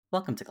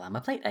Welcome to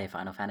Glamour Plate, a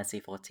Final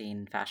Fantasy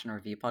XIV fashion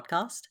review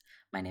podcast.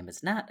 My name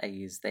is Nat. I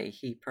use they,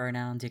 he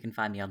pronouns. You can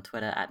find me on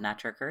Twitter at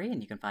NatroCurry,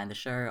 and you can find the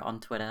show on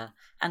Twitter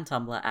and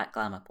Tumblr at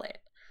Glamour Plate.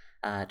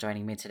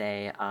 Joining me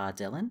today are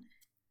Dylan.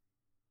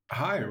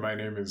 Hi, my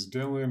name is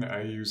Dylan.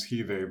 I use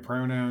he, they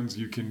pronouns.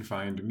 You can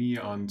find me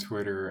on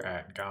Twitter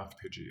at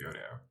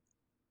GothPidgeotto.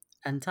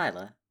 And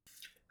Tyler.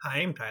 Hi,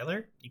 I'm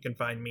Tyler. You can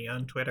find me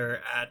on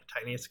Twitter at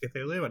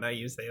TiniestCthulhu, and I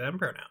use they, them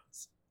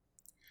pronouns.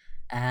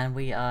 And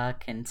we are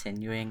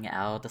continuing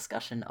our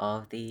discussion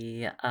of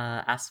the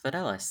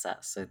Asphodelos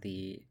set, so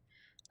the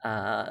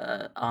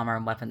armor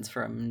and weapons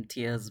from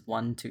tiers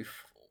 1 to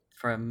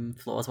from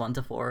floors 1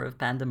 to 4 of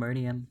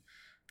Pandemonium,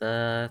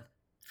 the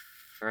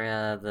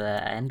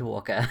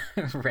Endwalker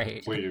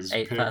raid, Please,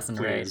 8-person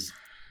raid.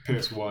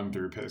 Piss 1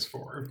 through piss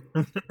 4.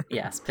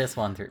 Yes, piss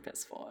 1 through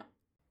piss 4.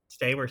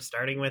 Today we're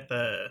starting with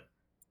the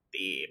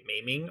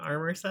maiming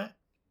armor set.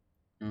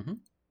 Mm-hmm.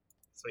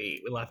 So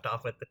we left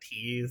off with the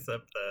tease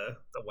of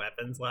the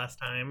weapons last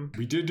time.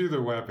 We did do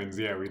the weapons,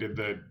 yeah. We did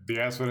the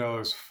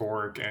Asphodelos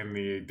fork and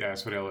the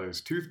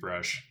Asphodelos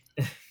toothbrush.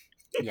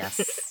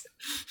 Yes.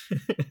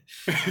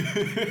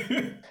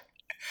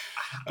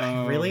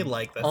 I really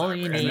like this. All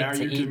you armor. need now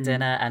to you eat can-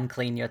 dinner and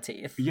clean your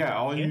teeth. Yeah,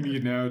 all you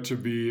need now to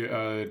be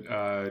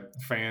a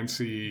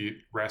fancy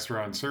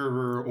restaurant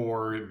server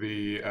or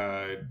the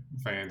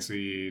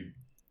fancy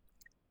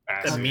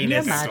acid Can you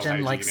meanest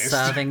imagine like hygienist.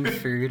 serving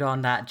food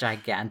on that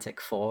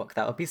gigantic fork?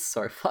 That would be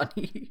so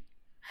funny.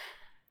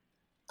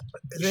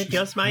 Is it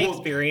just my Well,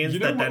 experience you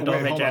know that what? dental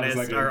Wait, hold on a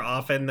hygienists second. are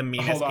often the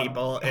meanest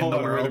people in hold the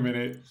on, world? Wait a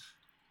minute.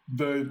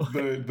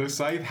 The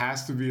scythe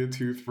has to be a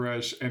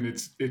toothbrush, and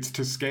it's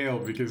to scale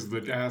because the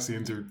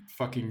Asians are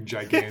fucking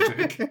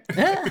gigantic.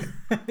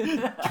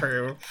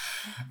 True.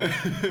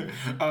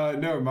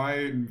 No,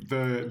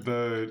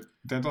 the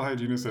dental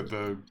hygienist at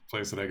the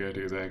place that I go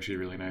to is actually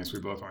really nice. We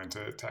both went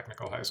to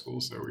technical high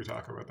school, so we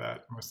talk about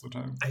that most of the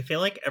time. I feel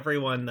like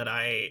everyone that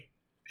I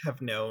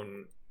have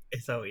known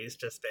has always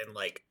just been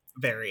like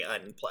very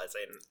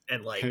unpleasant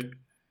and like Hey,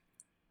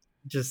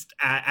 just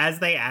as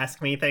they ask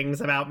me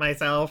things about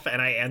myself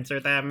and I answer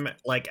them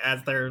like as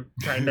they're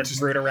trying to Just-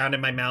 root around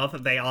in my mouth,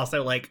 they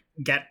also like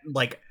get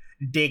like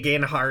dig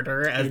in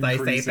harder as I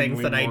say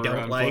things that I increasingly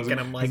don't more like, and unpleasant.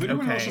 I'm like, Has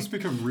anyone else okay. just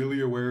become really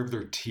aware of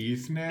their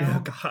teeth Oh now?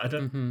 God,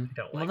 Mhm. I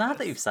don't Well, like now this.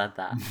 that you've said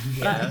that,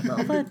 Yeah.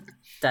 all the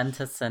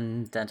dentists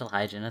and dental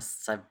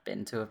hygienists I've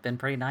been to have been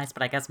pretty nice,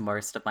 but I guess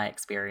most of my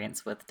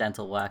experience with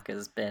dental work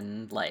has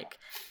been like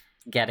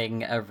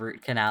getting a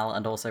root canal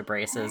and also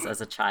braces as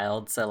a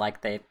child, so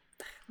like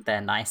they're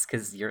nice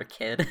because you're a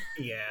kid.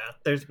 Yeah,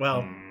 there's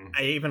well, Hmm.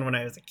 even when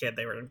I was a kid,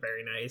 they were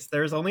very nice.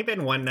 There's only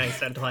been one nice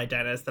dental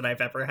hygienist that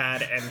I've ever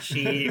had, and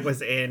she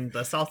was in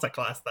the salsa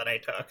class that I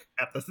took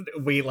at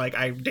the.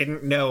 I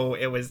didn't know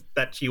it was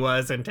that she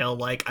was until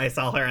like I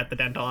saw her at the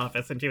dental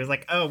office, and she was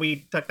like, "Oh,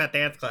 we took that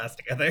dance class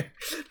together."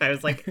 I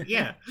was like,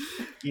 "Yeah,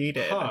 you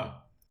did." Huh.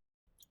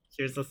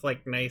 She was this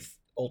like nice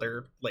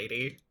older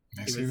lady.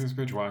 I He see was- this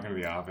bitch walk into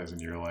the office, and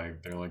they're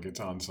like, it's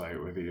on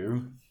site with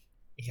you.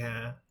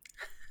 Yeah,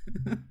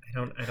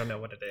 I don't know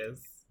what it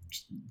is.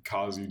 Just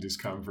cause you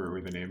discomfort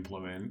with an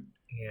implement.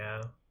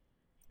 Yeah.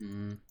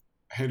 Mm.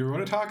 Hey, do we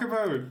want to talk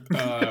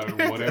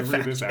about whatever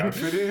this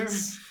outfit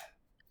is?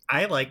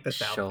 I like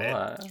this outfit.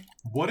 Sure.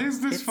 What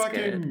is this It's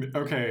fucking?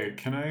 Okay,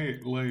 can I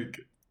like?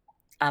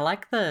 I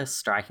like the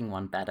striking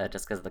one better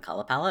just because of the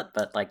color palette,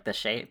 but like the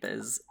shape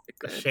is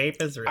The good.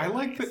 shape is really I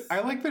like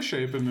nice. the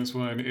shape in this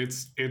one.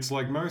 It's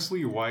like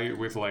mostly white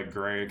with like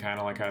gray, kind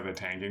of like how the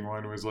tanking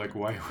one was like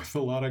white with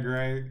a lot of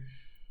gray.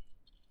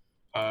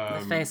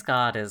 The face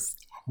guard is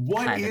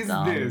What kinda is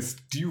dumb. this?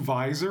 Do you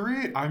visor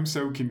it? I'm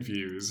so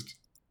confused.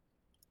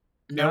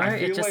 no, I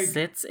it feel just like-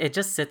 sits. It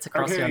just sits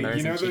across your Okay, nose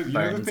you know and the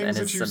cheekbones, and things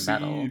that it's you some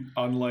metal. see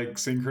on like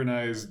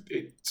synchronized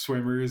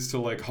swimmers to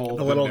like hold The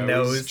the little nose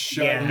nose,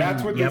 shut. yeah.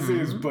 That's what Yep. this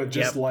is, but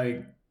just Yep.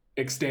 like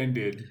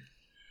extended.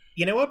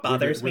 You know what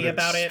bothers with me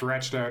about it?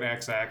 Stretched out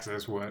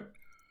x-axis. What?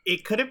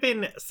 It could have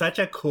been such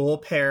a cool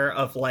pair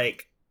of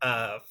like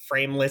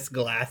frameless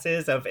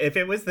glasses. Of if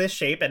it was this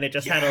shape and it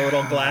just had a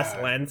little glass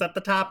Yeah. lens at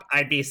the top,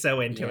 I'd be so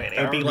into Yeah. it. It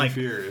That would be like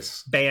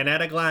fierce.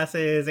 Bayonetta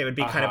glasses. It would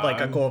be kind of like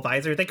a Uh-huh. cool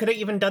visor. They could have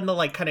even done the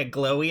like kind of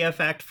glowy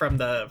effect from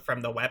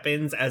the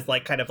weapons as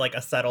like kind of like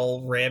a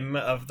subtle rim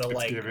of the It's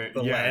like giving-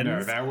 the yeah, lens.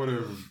 no, that would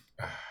have.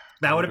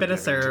 That would have been a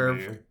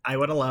serve. I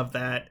would have loved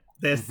that.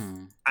 This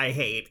Mhm. I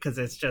hate because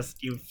it's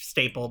just you've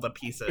stapled a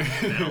piece of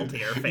metal to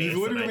your face. You've and I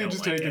literally don't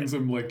just like taken it.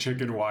 some like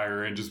chicken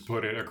wire and just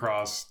put it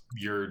across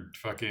your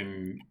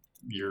fucking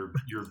your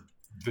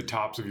the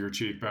tops of your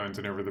cheekbones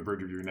and over the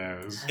bridge of your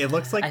nose. It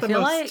looks like I the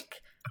feel most. like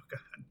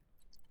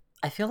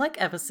I feel like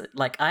ever since,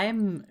 like,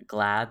 I'm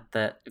glad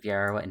that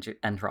Viera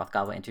and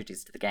Hrothgar were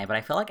introduced to the game, but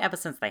I feel like ever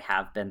since they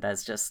have been,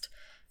 there's just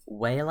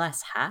way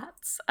less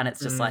hats, and it's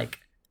just Mm. like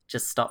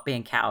just stop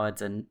being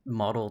cowards and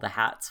model the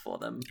hats for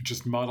them.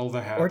 Just model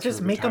the hats, Or just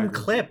for the make them tiger.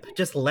 clip.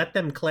 Just let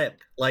them clip.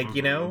 Like,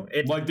 you know,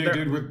 like they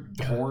did with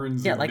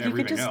horns Yeah, and like, you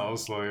could everything just-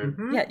 else. Like,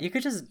 Mhm. Yeah, you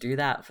could just do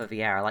that for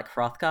VR. Like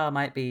Hrothgar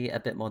might be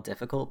a bit more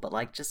difficult, but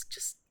like just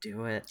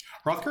do it.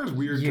 Hrothgar is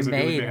weird You because I feel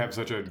like made- they have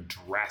such a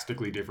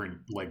drastically different,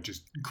 like,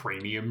 just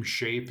cranium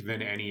shape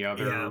than any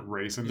other Yeah.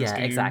 race in this Yeah,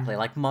 game. exactly.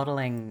 Like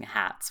modeling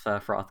hats for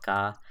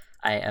Hrothgar,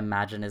 I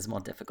imagine is more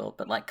difficult.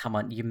 But like, come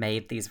on, you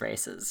made these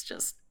races.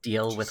 Just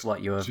deal with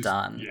what you have Just-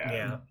 done.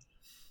 Yeah.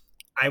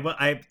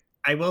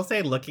 I will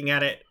say, looking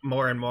at it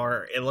more and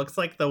more, it looks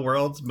like the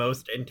world's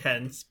most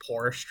intense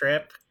pore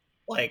strip.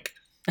 Like,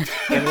 it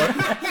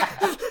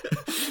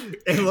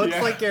looks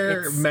Yeah. like you're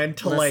It's- meant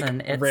to listen,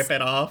 like it's- rip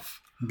it off.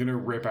 I'm gonna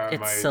rip out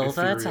It's my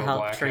silver to ethereal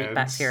help treat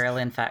blackheads. bacterial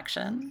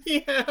infection.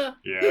 Yeah.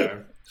 Yeah.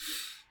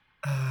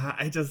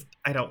 I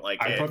don't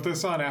like I it. put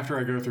this on after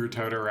I go through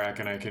Totorak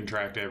and I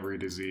contract every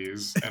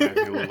disease and I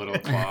feel a little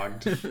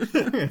clogged,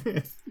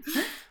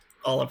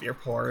 All of your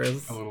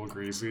pores. a little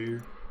greasy.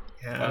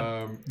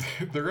 Yeah.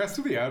 The rest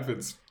of the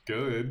outfit's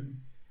good.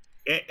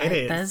 It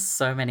is. There's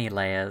so many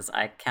layers.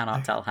 I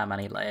cannot tell how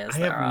many layers I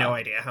there have are. no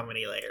idea how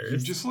many You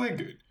layers. just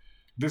like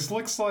this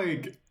looks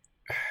like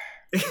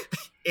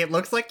It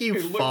looks like you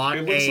it, look- fought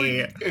it looks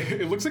a. like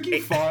it looks like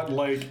you fought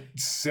like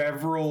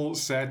several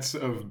sets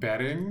of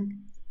betting.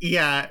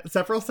 Yeah,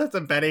 several sets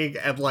of bedding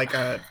and like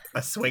a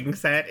swing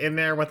set in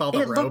there with all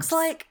the It ropes. looks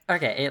like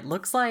it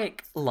looks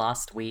like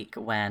last week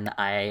when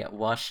I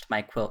washed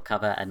my quilt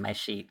cover and my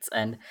sheets,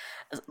 and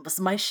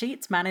my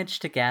sheets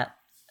managed to get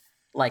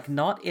like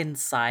not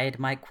inside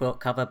my quilt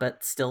cover,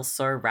 but still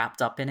so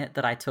wrapped up in it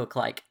that I took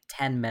like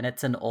 10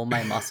 minutes and all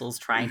my muscles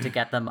trying to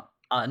get them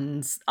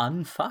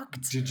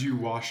unfucked. Did you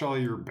wash all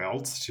your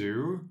belts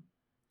too?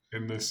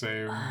 In the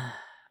same.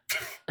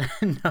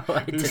 No,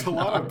 I There's did a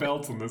lot not. of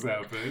belts in this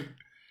outfit,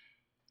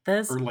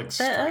 There's or like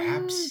there-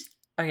 straps.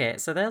 Okay,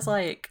 so there's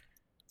like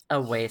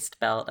a waist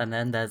belt, and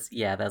then there's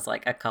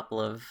like a couple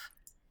of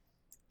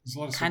There's a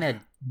lot of kind of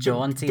the-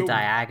 jaunty the-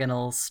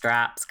 diagonal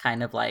straps,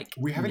 kind of like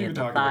We haven't near even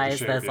the talked about the thighs.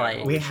 shape There's yet. like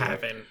Holy we shit.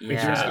 haven't.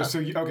 Yeah. So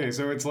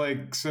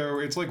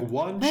it's like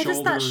one where shoulder.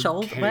 does that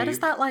shoulder? Where does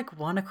cape. that like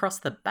one across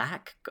the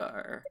back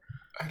go?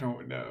 I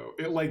don't know.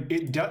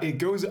 It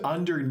goes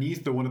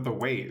underneath the one at the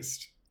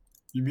waist.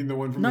 You mean the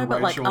one from No, the but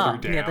right like shoulder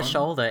up down? near the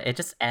shoulder, it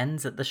just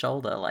ends at the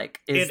shoulder.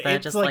 Like, is there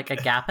It's just like- like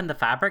a gap in the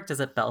fabric?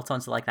 Does it belt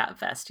onto like that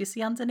vest you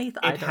see underneath?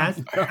 I It don't has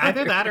know.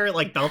 either that or it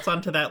like belts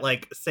onto that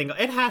like single.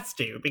 It has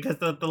to because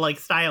the like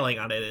styling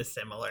on it is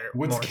similar.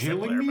 What's more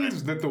killing similar, me but-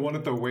 is that the one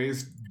at the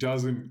waist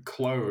doesn't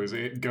close.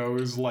 It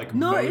goes like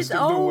No, most it-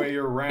 of the oh, way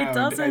around,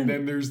 doesn't. and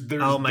then there's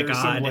Oh my there's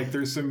God. some like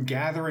there's some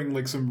gathering,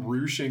 like some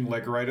ruching,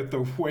 like right at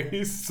the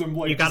waist. Some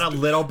like you got a just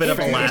little bit of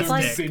phantom It's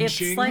like elastic. it's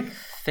cinching. like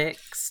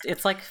fixed.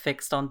 It's like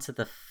fixed onto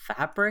the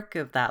fabric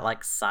of that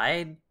like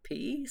side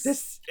piece.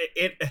 This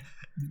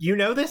you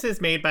know this is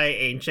made by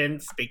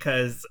ancients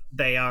because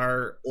they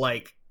are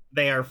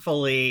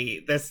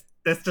fully this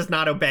does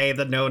not obey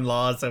the known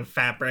laws of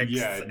fabrics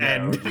Yeah, no,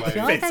 and like- I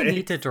feel like I physics.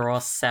 need to draw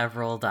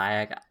several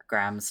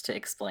diagrams to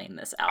explain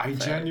this I outfit.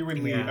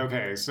 genuinely Yeah.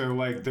 okay. So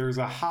like, there's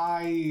a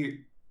high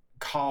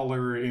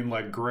collar in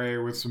like gray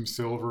with some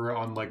silver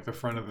on like the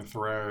front of the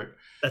throat.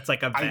 That's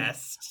like a I-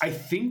 vest. I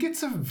think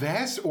it's a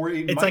vest, or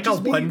it It's might like a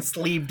just be-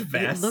 one-sleeved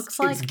vest. It looks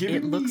like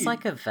giving me-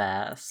 like a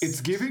vest.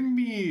 It's giving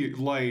me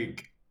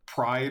like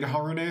pride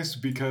harness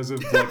because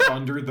of like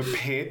under the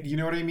pit. You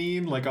know what I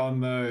mean? Like on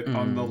the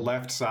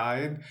left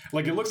side.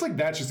 Like it looks like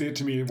that's just it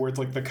to me, where it's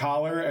like the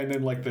collar and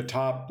then like the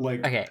top.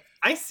 Like Okay.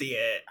 I see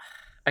it.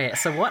 Okay,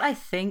 so what I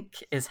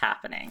think is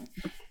happening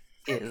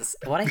I is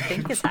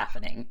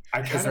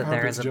kind of that hope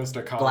there it's is a just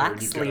a collar black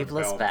and you get a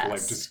sleeveless belt, like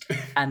vest. just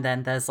and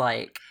then there's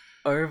like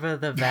over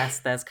the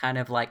vest there's kind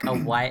of like a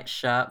white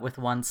shirt with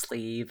one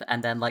sleeve,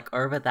 and then like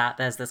over that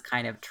there's this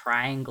kind of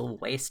triangle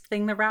waist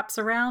thing that wraps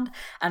around,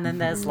 and then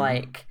there's Mhm.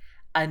 like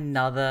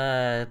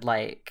another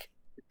like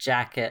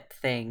jacket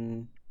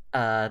thing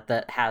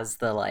that has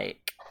the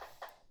like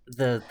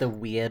the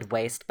weird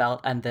waist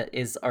belt and that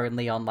is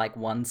only on like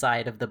one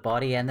side of the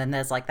body, and then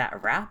there's like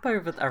that wrap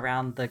over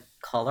around the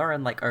collar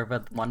and like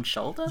over one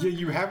shoulder. Yeah,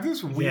 you have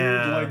this weird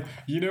Yeah.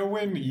 like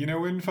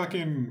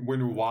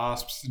when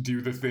wasps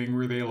do the thing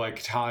where they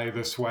like tie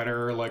the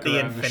sweater like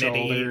around the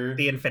shoulder.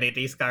 the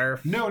infinity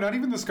scarf. No, not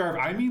even the scarf.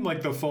 I mean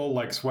like the full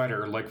like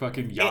sweater, like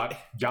fucking yacht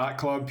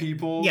club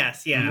people.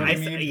 Yes, yeah, You know what I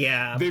mean?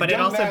 yeah. They've But done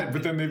it also that,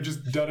 but then they've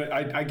just done it.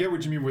 I get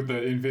what you mean with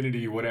the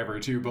infinity whatever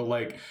too, but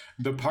like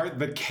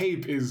the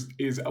cape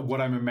is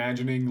what I'm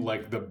imagining,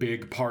 like the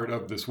big part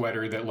of the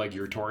sweater that like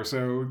your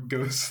torso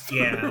goes through.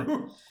 Yeah.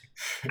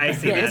 I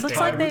see Yeah, it that. looks too.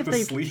 like Tied with the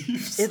they've-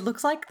 sleeves. It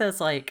looks like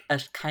there's like a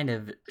kind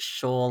of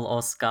shawl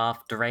or scarf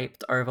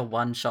draped over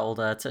one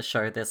shoulder to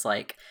show this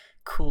like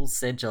cool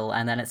sigil,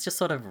 and then it's just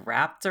sort of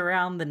wrapped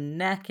around the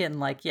neck in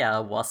like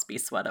a waspy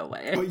sweater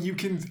way. But you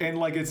can, and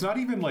like it's not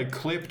even like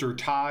clipped or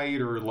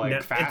tied or like No,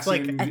 it's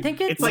fastened. like- I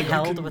think it's, It's like you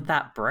held can- with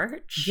that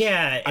brooch.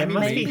 Yeah, it I mean,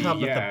 must be maybe, held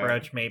with the yeah.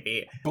 brooch,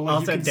 maybe. But like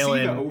Also, you can see the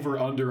Dylan- over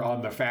under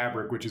on the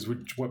fabric, which is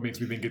what makes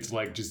me think it's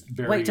like just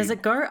very. Wait, does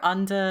it go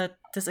under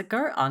Does it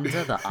go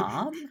under the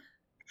arm?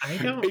 I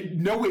don't.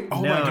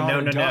 Oh my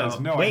god, it does.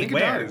 No. No, Wait, I think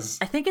where? it does.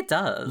 I think it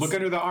does. Look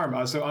under the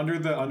arm. So under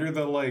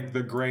the like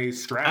the gray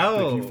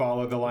strap, if you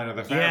follow the line of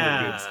the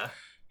fabric,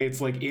 it's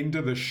like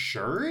into the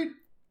shirt.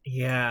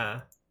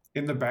 Yeah.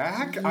 In the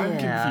back? Yeah. I'm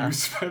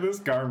confused by this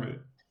garment.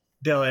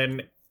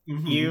 Dylan,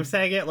 you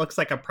saying it looks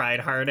like a pride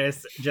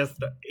harness just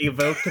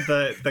evoked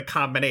the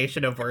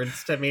combination of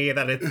words to me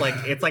that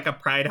it's like a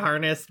pride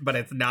harness, but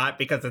it's not,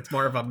 because it's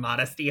more of a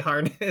modesty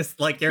harness.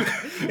 Like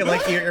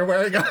you're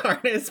wearing a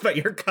harness, but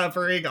you're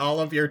covering all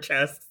of your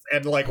chests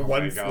and like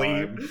one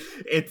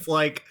sleeve. It's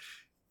like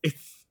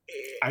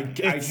I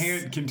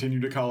can't continue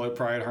to call it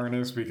pride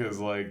harness because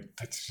like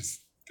that's just,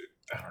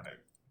 I don't know.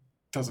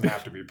 It doesn't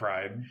have to be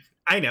pride.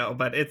 I know,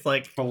 but it's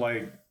like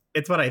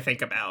it's what I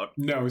think about.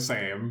 No,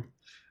 same.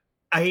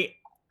 I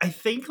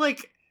think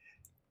like,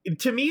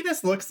 to me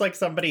this looks like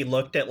somebody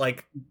looked at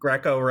like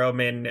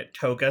Greco-Roman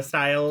toga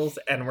styles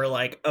and were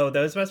like, oh,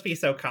 those must be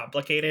so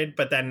complicated,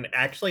 but then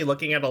actually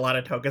looking at a lot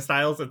of toga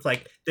styles, it's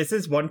like, this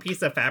is one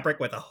piece of fabric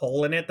with a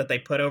hole in it that they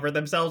put over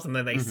themselves and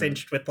then they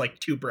cinched with like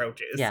 2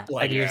 brooches. Yeah,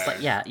 like,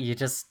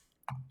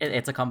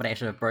 it's a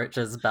combination of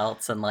brooches,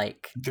 belts, and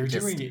like they're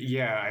just doing it.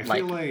 Yeah, I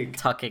feel like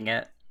tucking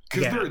it.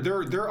 Because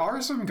there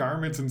are some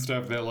garments and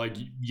stuff that like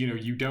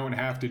you don't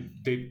have to,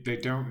 they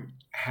don't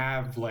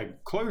have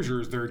like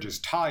closures, they're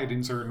just tied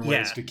in certain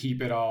ways to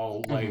keep it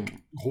all like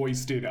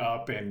hoisted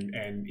up and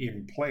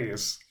in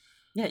place.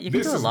 Yeah, you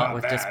can do a lot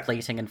with just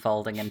pleating and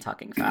folding and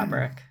tucking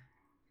fabric.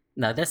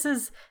 No, this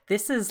is so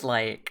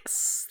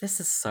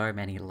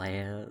many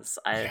layers.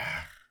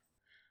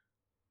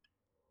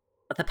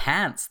 The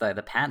pants though,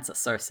 the pants are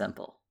so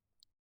simple.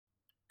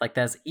 Like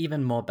there's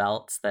even more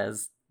belts,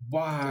 there's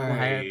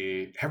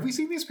have we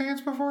seen these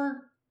pants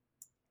before?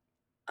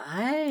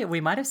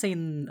 We might have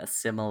seen a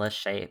similar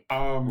shape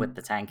with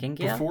the tanking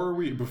gear. Before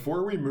we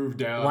move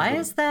down. Why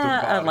is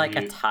there like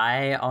a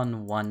tie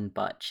on one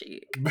butt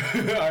cheek?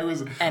 I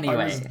was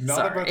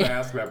not about to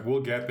ask that. We'll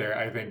get there,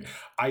 I think.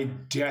 I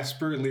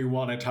desperately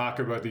want to talk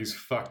about these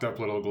fucked up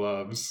little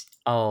gloves.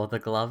 Oh, the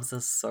gloves are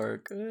so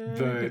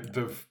good.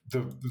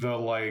 The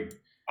like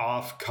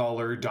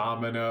off-color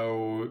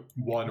domino,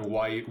 one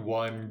white,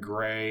 one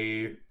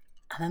gray.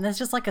 And then there's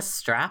just like a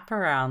strap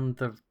around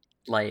the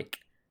like.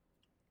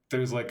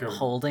 There's like a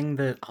holding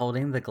the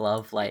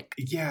glove like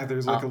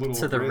there's like a little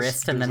to the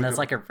wrist, and then there's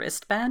like a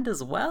wristband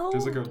as well.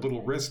 There's like a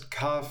little wrist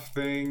cuff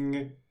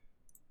thing.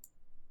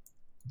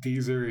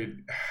 These are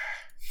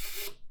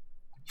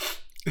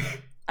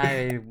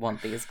I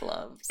want these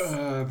gloves.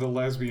 The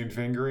lesbian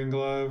fingering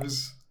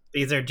gloves.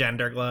 These are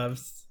gender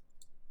gloves.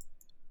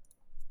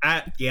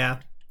 Yeah.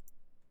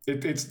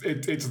 It's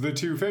the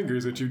 2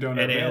 fingers that you don't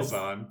have nails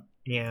on.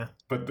 Yeah,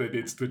 but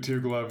it's the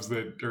 2 gloves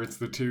it's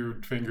the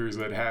 2 fingers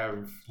that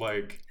have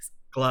like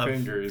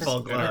fingers,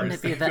 full gloves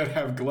that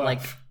have gloves.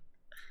 Like,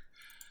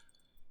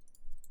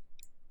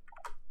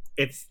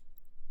 it's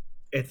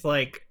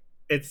like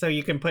it's so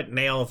you can put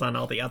nails on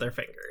all the other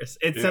fingers.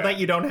 It's so that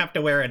you don't have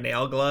to wear a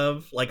nail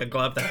glove, like a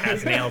glove that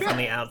has nails on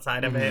the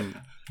outside of it.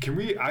 Can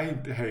we? I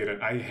hate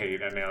it. I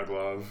hate a nail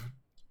glove.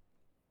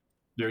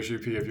 Yoshi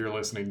P, if you're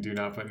listening, do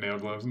not put nail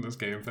gloves in this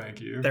game.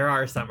 Thank you. There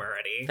are some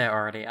already. There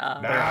already are.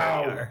 No. There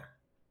already are.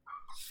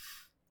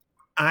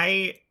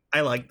 I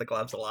like the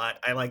gloves a lot.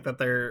 I like that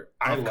they're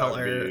off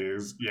color.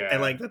 These. Yeah. I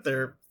like that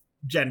they're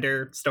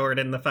gender stored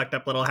in the fucked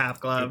up little half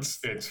gloves.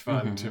 It's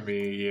fun to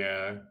me.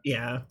 Yeah.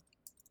 Yeah.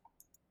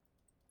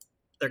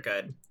 They're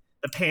good.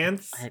 The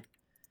pants.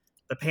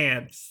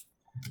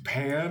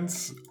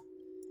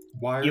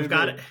 Why you've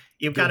got a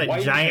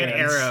giant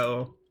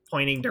arrow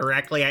pointing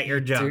directly at your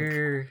junk.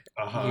 You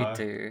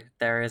do.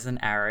 There is an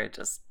arrow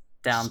just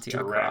down to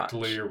your crotch.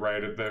 Directly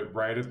right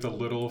at the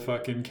little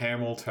fucking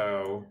camel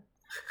toe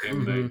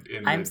in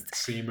the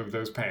seam of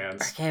those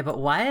pants. Okay, but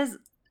why is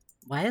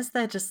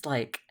there just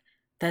like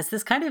there's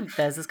this kind of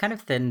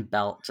thin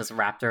belt just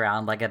wrapped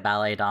around like a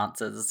ballet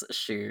dancer's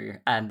shoe,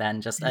 and then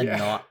just a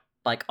knot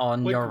like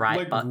on your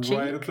right butt cheek.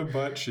 Right at the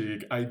butt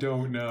cheek. I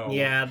don't know.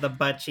 Yeah, the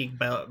butt cheek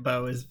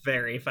bow is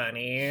very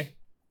funny.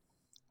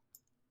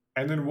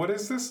 And then what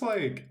is this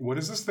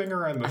thing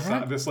around the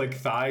side? This like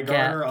thigh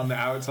garter on the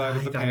outside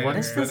of the pants? What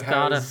is this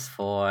garter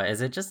for?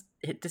 Is it just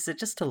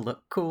to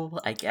look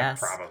cool? I guess.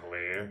 Probably.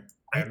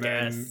 I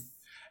guess.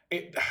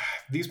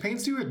 These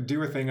pants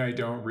do a thing I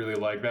don't really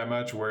like that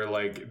much, where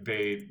like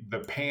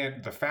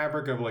the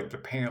fabric of like the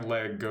pant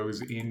leg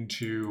goes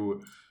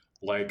into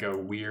like a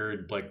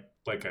weird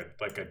like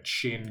a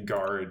chin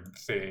guard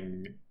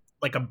thing,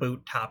 like a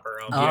boot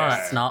topper. Almost.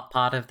 Oh, it's not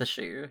part of the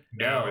shoe.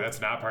 No, that's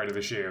not part of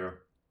the shoe.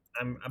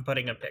 I'm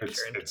putting a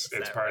picture. It's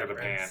part of the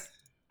pant.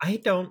 I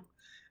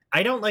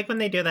don't like when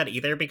they do that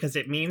either, because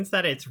it means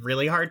that it's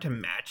really hard to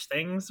match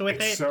things with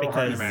it. It's so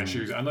hard to match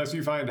shoes unless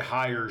you find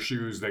higher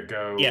shoes that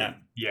go. Yeah.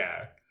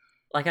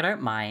 Like I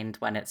don't mind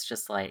when it's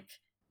just like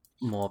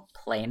more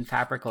plain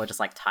fabric or just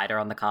like tighter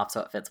on the calf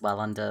so it fits well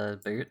under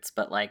boots,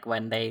 but like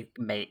when they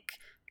make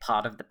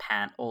part of the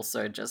pant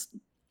also just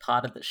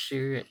part of the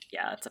shoe,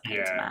 it's a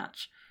pain to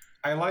match.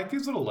 I like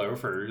these little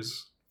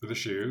loafers for the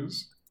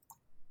shoes.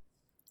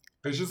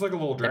 It's just like a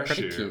little They're dress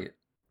pretty shoe. cute.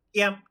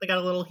 Yeah, they got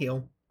a little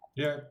heel.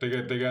 Yeah, they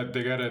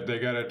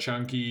got a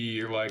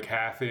chunky like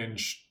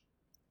 1/2-inch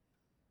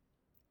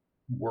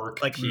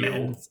work Like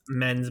heel.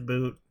 men's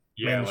boot.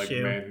 Yeah, men's like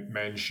shoe.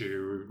 men's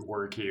shoe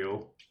work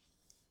heel.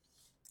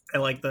 I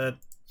like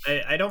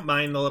I don't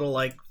mind the little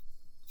like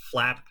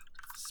flap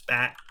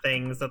spat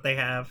things that they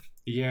have.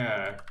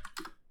 Yeah.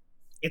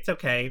 It's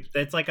okay.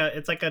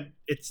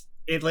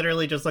 It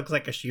literally just looks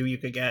like a shoe you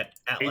could get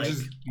at It like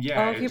just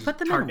yeah. Oh, if you put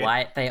them Target. in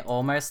white, they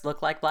almost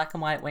look like black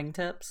and white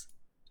wingtips.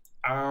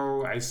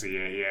 Oh, I see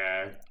it.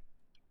 Yeah.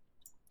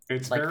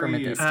 It's Like, from a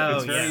very distance. Oh,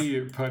 it's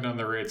very putting on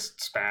the Ritz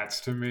spats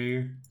to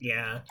me.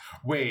 yeah.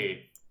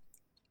 Wait,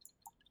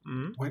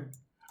 Mhm. what?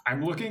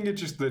 I'm looking at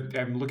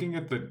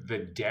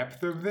the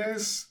depth of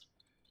this,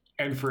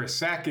 and for a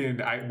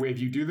second, if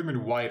you do them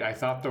in white, I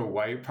thought the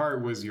white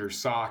part was your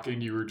sock,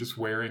 and you were just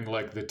wearing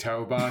like the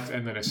toe box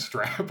and then a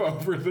strap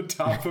over the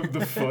top of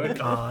the foot,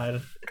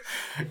 God.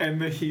 and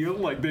the heel.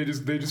 Like they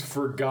just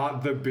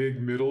forgot the big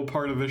middle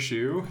part of the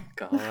shoe.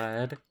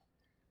 God.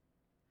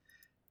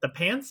 The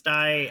pants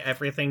dye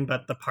everything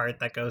but the part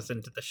that goes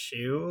into the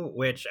shoe,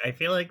 which I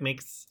feel like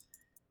makes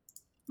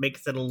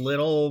it a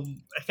little,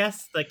 I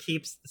guess, that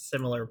keeps the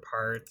similar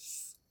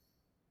parts.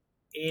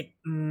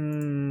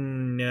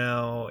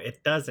 No,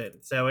 it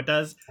doesn't. So it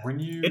does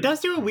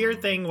do a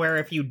weird thing where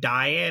if you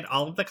dye it,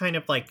 all of the kind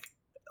of like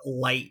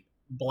light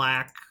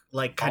black,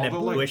 like kind of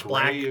All the, like, bluish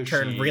black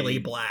turn grayishy- really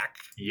black.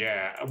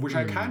 Yeah, which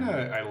I kind of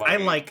I like. I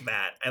like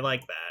that.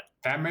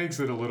 That makes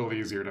it a little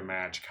easier to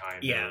match,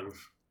 kind Yeah. of.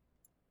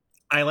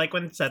 I like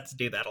when sets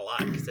do that a lot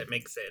because it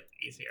makes it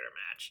easier to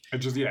match. It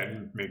just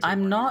it makes. It I'm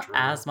more not neutral.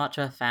 as much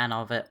a fan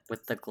of it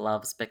with the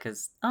gloves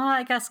because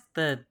I guess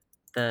the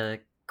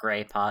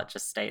gray part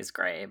just stays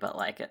gray, but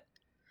like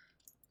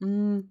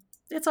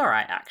it's all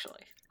right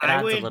actually. It I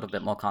adds would- a little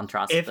bit more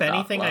contrast. If to the dark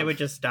anything, I glove. would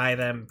just dye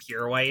them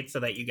pure white so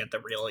that you get the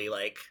really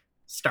like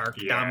stark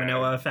Yeah.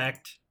 domino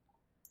effect.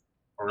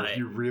 Or if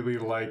you really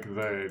like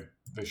the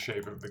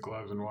shape of the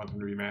gloves and want them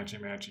to be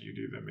matchy, you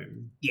do them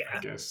in Yeah. I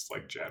guess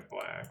like jet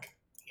black.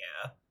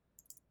 Yeah.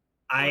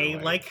 I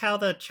like- like how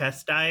the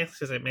chest dyes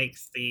because it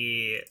makes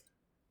the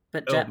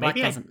But Oh, jet black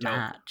maybe I doesn't don't.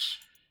 match.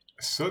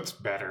 Soot's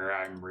better,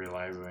 I'm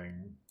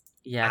realizing.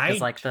 Yeah,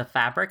 because I- like the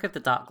fabric of the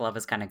dark glove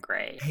is kind of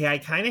gray. hey, I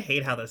kind of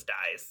hate how this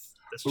dyes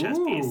this chest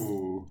piece.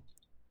 Ooh.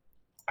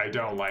 I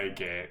don't like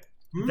it.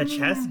 The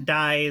chest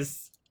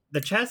dyes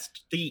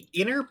the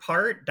inner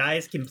part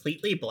dyes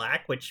completely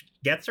black, which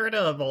gets rid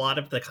of a lot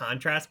of the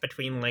contrast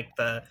between like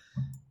the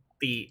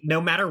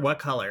no matter what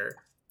color,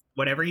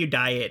 whatever you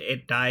dye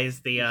it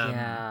dyes the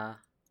Yeah.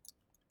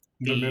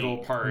 the the middle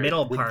part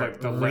middle with part like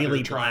the really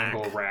leather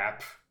triangle black.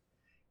 wrap.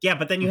 Yeah,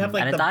 but then you have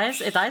like and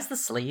the it dyes the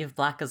sleeve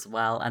black as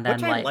well, and then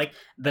which I like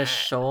the that.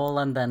 shawl,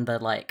 and then the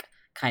like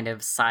kind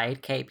of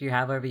side cape you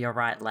have over your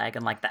right leg,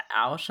 and like the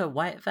outer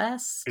white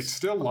vest. It's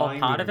still or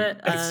lined part of in-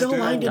 it. It's still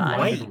lined in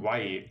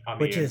white on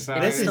which the is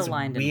inside. this still is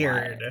lined in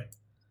weird. white.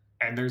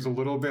 And there's a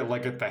little bit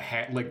like at the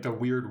like the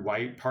weird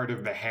white part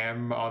of the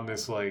hem on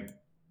this like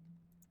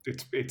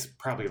it's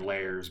probably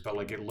layers, but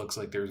like it looks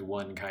like there's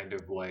one kind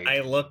of like I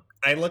look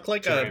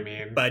like do you know a what I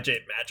mean?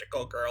 budget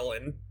magical girl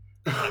in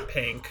hot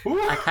pink.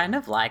 I kind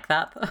of like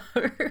that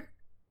though.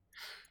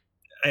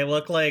 I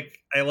look like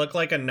a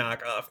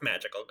knockoff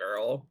magical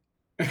girl.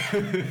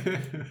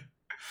 The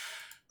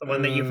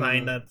one that you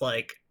find that's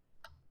like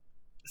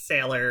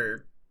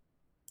sailor.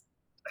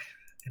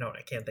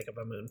 I can't think of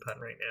a moon pun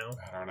right now.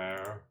 I don't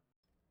know.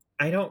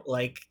 I don't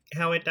like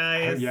how it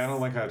dies. Yeah, I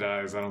don't like how it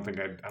dies. I don't think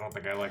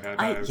I like how it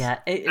dies.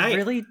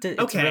 It's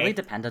okay. really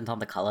dependent on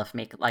the color for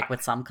me. Like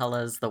with some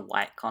colors, the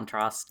white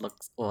contrast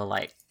looks, or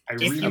like I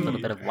If a you- little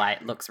bit of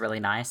white looks really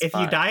nice. If you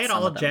but dye it some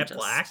all of them jet just-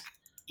 black,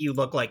 you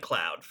look like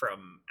Cloud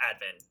from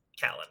Advent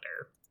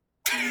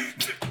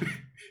Calendar.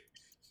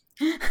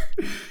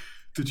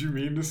 Did you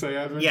mean to say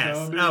Advent Yes.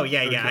 Calendar? Oh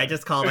yeah, yeah. Okay. I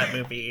just call that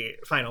movie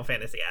Final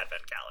Fantasy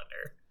Advent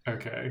Calendar.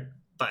 Okay.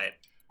 But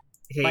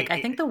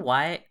I think the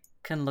white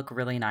can look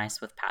really nice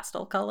with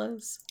pastel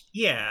colors.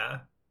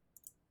 yeah.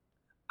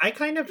 I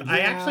actually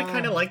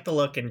kind Yeah. of like the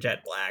look in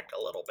jet black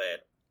a little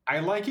bit. I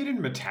like it in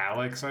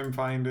metallics, I'm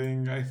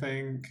finding, I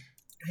think.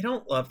 I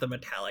don't love the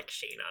metallic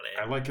sheen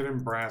on I it. like it in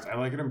brass. I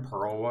like it in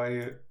pearl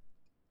white.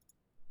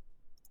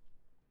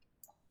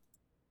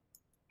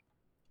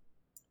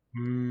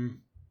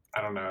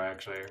 I don't know,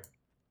 actually.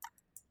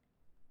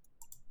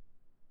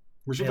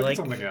 We should I look like- at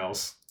something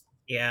else.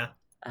 Yeah.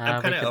 We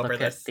I'm kind could of over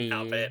look at this the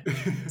outfit.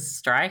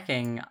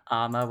 striking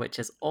armor, which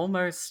is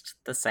almost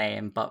the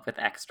same but with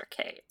extra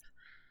cape,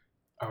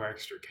 Oh,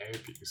 extra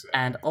cape, you say.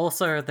 and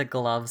also the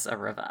gloves are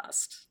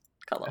reversed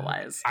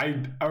color-wise. Okay,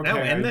 No,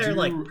 and they're I do,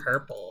 like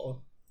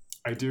purple.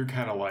 I do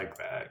kind of like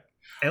that.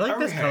 I like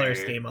this color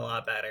Okay. scheme a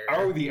lot better.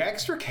 Oh, the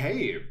extra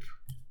cape.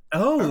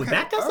 Oh, okay,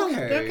 that does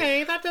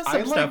okay. that does I some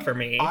like- stuff for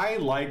me. I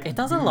like It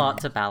does a lot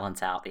to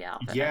balance out the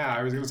outfit. Yeah,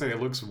 I was gonna say it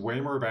looks way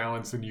more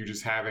balanced than you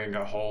just having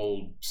a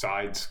whole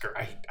side skirt.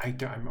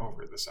 I'm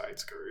over the side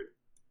skirt.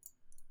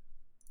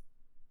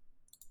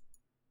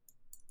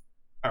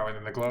 Oh, and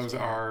then the gloves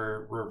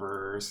are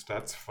reversed.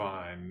 That's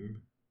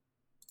fun.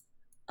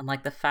 And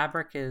like the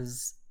fabric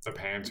is The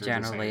pants are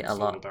generally the same, a it's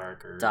lot little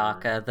darker.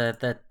 darker.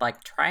 The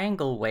like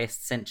triangle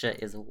waist cincher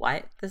is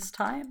white this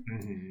time.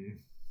 Mm-hmm.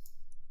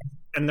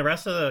 And the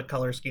rest of the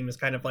color scheme is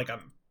kind of like a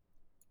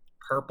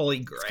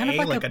purpley gray, It's kind of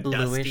like, a dusty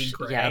bluish,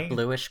 gray. yeah,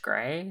 bluish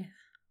gray.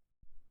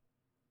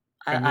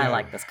 And I the-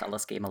 like this color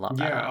scheme a lot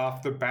better. Yeah,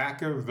 off the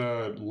back of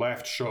the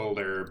left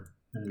shoulder,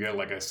 you get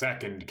like a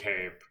second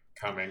cape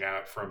coming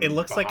out from. It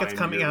looks like it's behind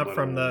coming your out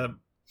from little-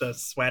 the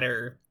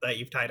sweater that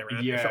you've tied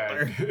around your Yeah,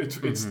 shoulder. it's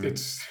Mhm.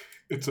 it's a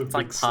It's big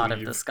like part sleeve.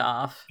 of the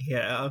scarf.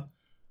 Yeah.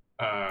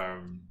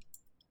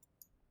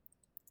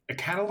 It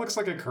kind of looks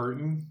like a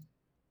curtain.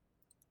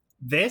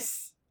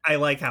 This, I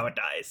like how it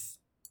dyes.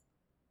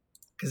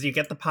 Because you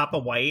get the pop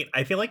of white.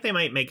 I feel like they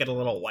might make it a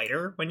little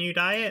whiter when you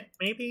dye it,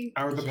 maybe.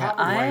 Oh, the Yeah, pop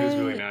of white is I-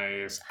 really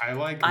nice. I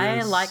like. I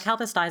this. like how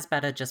this dyes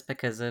better just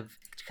because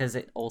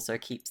it also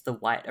keeps the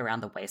white around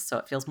the waist, so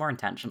it feels more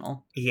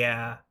intentional.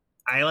 Yeah.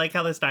 I like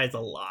how this dyes a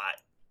lot.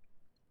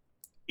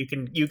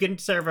 You can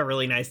serve a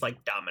really nice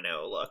like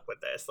domino look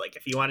with this. Like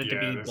if you wanted to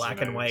Yeah, be this is black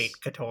and white nice.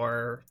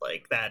 couture,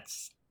 like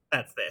that's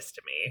this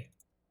to me.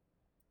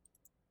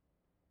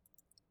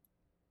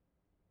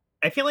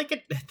 I feel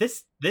like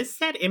this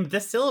set in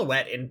this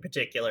silhouette in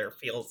particular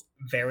feels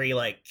very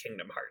like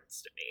Kingdom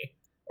Hearts to me,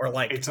 or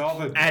like It's all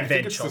the. I think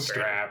Advent it's the children.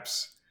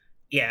 straps.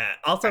 yeah,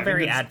 also I think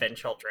very it's- Advent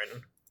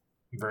Children,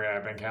 Very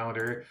Advent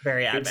calendar.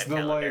 very It's Advent the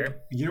calendar. like.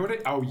 You know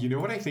what? You know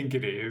what I think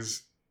it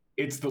is.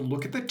 It's the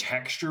look at the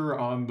texture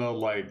on the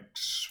like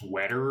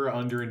sweater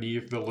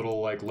underneath the little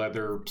like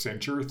leather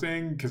cincher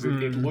thing because it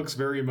Mm. looks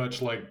very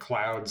much like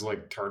Cloud's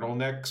like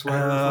turtleneck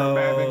sweater from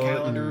Advent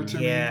calendar to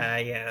me.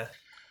 yeah.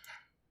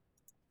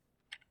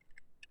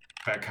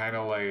 That kind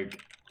of like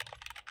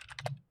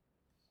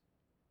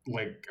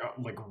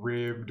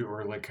ribbed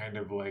or like kind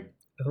of like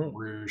Oh,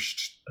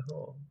 ruched,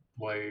 oh.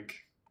 like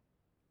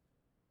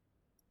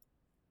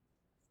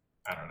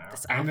I don't know.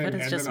 This And outfit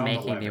then- is and just then on the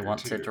making me leather, want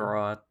to too.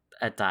 draw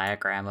a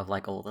diagram of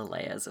like all the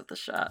layers of the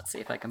shirt, see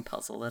if I can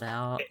puzzle it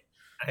out.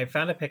 I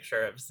found a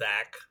picture of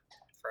Zach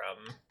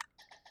from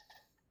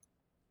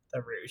the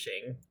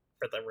rouging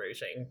but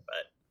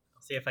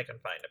I'll see if I can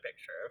find a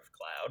picture of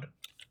Cloud.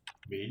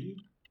 Me,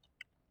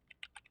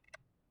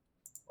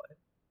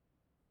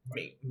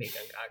 Me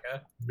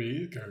Gaga.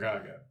 me,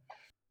 Gaga.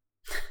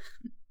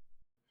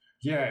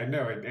 Yeah,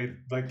 no, it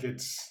like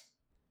it's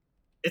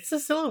It's a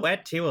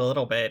silhouette too, a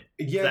little bit.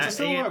 yeah, That- it's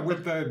still yeah,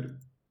 with the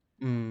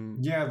Mm.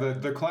 yeah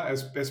the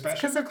class, especially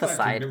 'cause of the Clad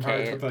side Kingdom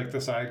Hearts cape. with like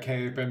the side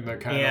cape and the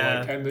kind of Yeah.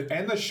 like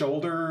and the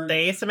shoulder. The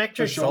asymmetric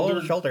The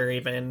shoulder- shoulder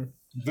even.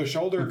 The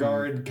shoulder Mhm.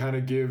 guard kind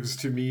of gives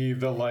to me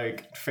the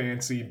like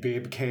fancy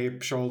bib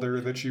cape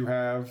shoulder that you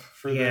have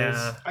for Yeah.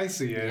 this. I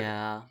see it.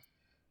 Yeah.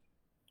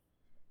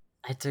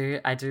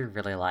 I do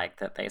really like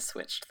that they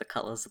switched the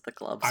colors of the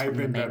gloves I from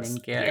the think main that's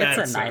gear. yeah, It's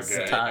that's a so nice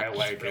good. touch. I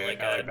like Really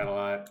it. I like good. that a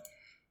lot.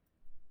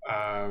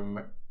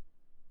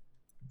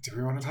 Do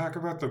we want to talk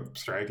about the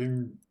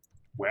striking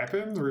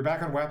weapons? Are we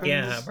back on weapons?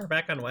 Yeah, we're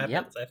back on weapons,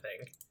 Yep. I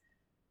think.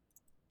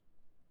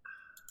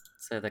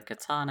 So the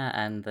katana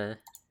and the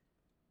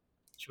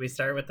Should we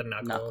start with the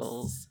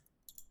knuckles?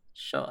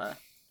 Sure.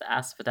 The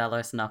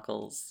Asphodelos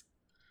knuckles.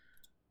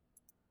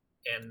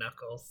 And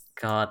knuckles.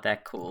 God, they're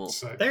cool.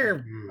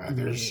 They're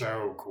they're neat.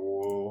 so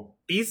cool.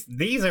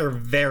 These are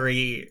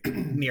very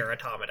near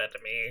automata to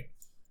me.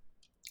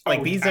 Like,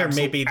 Oh, these are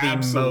maybe the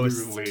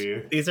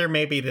absolutely. These are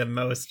maybe the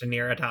most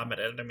near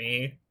automata to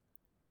me.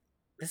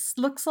 This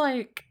looks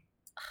like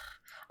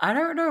I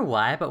don't know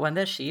why, but when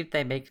they're sheathed,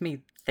 they make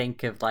me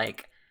think of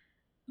like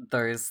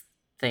those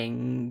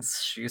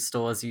things shoe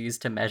stores use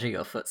to measure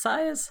your foot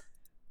size.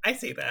 I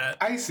see that.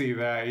 I see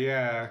that,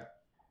 yeah.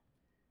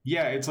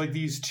 Yeah, it's like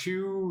these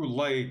two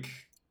like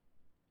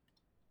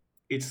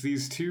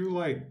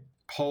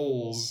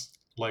poles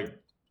like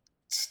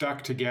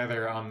stuck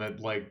together on the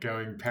like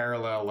going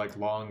parallel like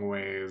long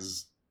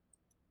ways,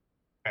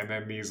 and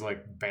then these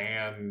like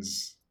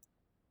bands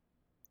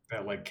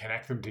that like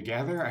connect them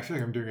together. I feel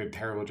like I'm doing a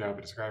terrible job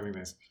of describing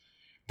this.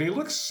 They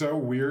look so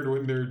weird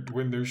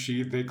when they're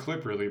sheathed. They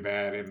clip really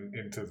bad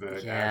into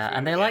the Yeah, outfit.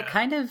 and they like Yeah.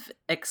 kind of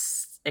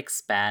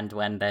expand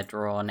when they're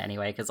drawn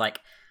anyway, because like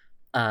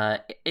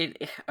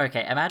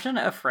okay, imagine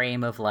a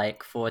frame of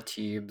like 4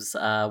 tubes.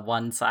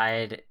 One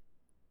side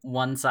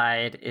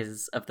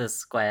is of the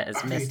square is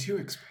Oh, they missing.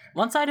 do expand.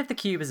 One side of the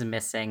cube is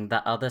missing.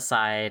 The other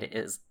side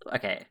is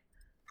okay.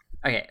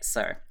 Okay,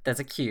 so there's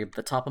a cube.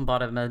 The top and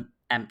bottom are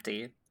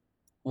empty.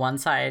 One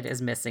side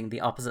is missing.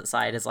 The opposite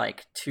side is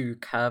like 2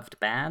 curved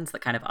bands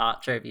that kind of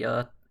arch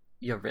over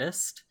your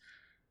wrist.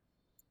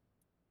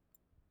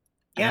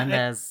 Yeah, And then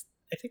there's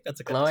I think that's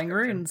a good glowing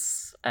description.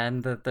 runes,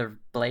 and the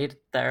blade.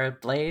 There are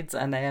blades,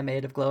 and they are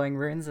made of glowing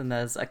runes. And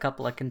there's a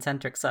couple of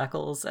concentric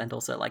circles, and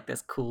also like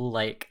this cool,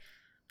 like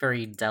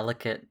very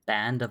delicate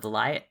band of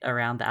light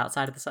around the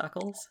outside of the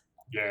circles.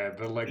 Yeah,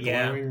 the like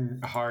Yeah.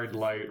 glowing hard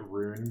light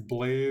rune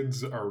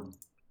blades are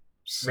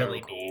so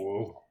Really neat.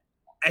 cool.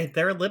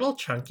 They're a little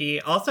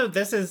chunky. Also,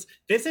 this is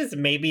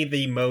maybe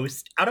the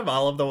most out of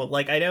all of the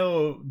I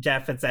know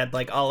Jeff had said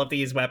like all of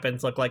these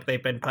weapons look like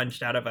they've been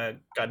punched out of a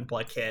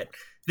Gunpla kit.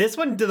 This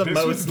one to the This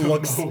most one's the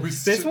looks.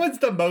 most- This one's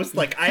the most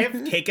like I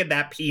have taken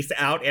that piece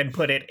out and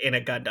put it in a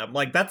Gundam.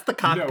 Like that's the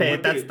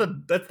cockpit. That's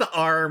the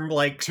arm.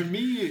 Like To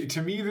me,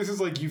 this is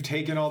like you've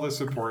taken all the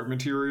support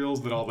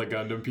materials that all the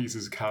Gundam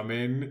pieces come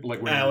in,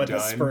 like when you're with done,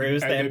 the sprues,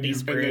 the and then empty and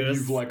then sprues.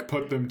 you've like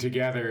put them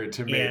together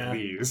to make Yeah.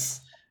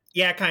 these.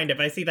 yeah, kind of.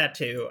 I see that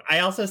too. I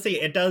also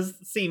see it does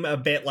seem a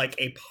bit like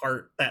a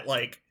part that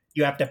like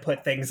you have to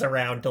put things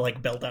around to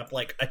like build up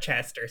like a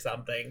chest or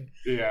something.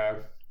 Yeah.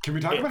 Can we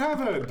talk about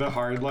how the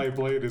hard light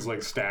blade is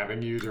like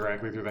stabbing you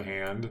directly through the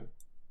hand?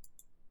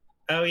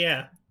 Oh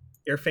yeah,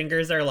 your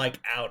fingers are like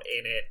out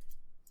in it.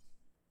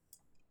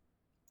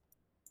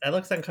 That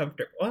looks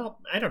uncomfortable. Well,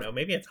 I don't know.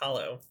 Maybe it's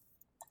hollow.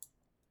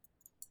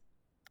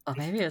 Or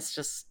maybe it's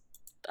just,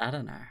 I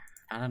don't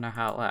know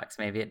how it works.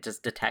 Maybe it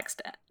just detects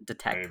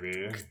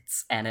Maybe.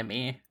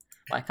 enemy.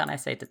 Why can't I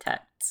say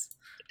detects?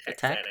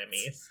 Detects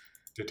enemies.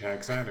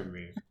 Detects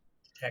enemy.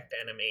 Detect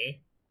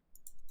enemy.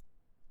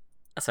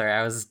 Sorry,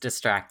 I was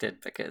distracted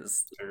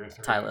because There are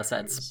three Tyler said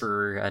enemies.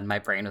 sprue, and my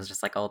brain was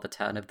just like, oh, the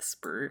turn of the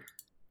sprue.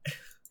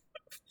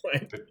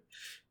 What?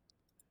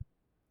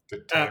 The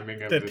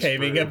taming of The the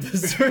taming sprue. of the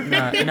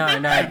sprue.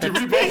 No. Did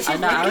we both I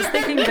know. I was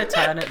thinking the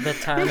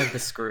turn of the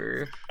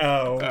screw,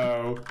 Oh.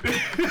 Oh.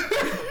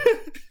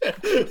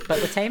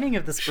 but the taming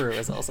of the sprue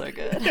is also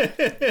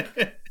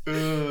good.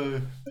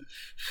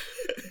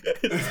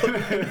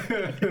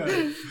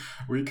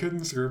 We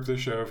couldn't script the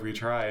show if we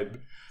tried.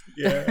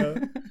 Yeah.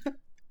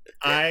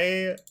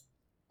 I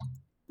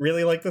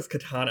really like this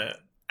katana,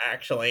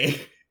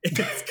 actually.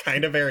 It's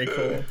kind of very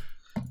cool.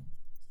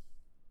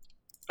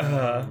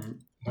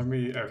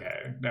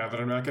 Okay, now that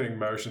I'm not getting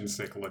motion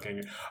sick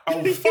looking.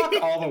 Oh, fuck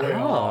all the way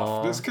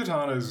off. Oh. This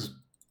katana's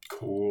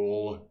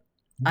cool.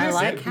 I This-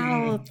 like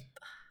how.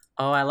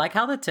 Oh, I like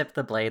how the tip of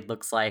the blade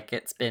looks like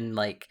it's been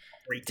like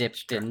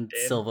dipped in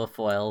Reconstructed. silver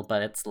foil,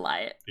 but it's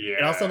light. Yeah.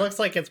 It also looks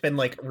like it's been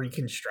like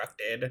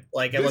reconstructed.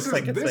 Like it looks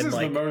like it's this been is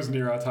like the most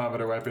Nier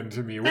Automata weapon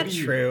to me. That's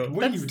true.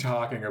 What are you That's-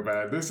 talking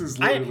about? This is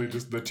literally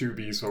just the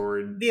 2B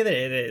sword. neither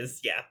it is.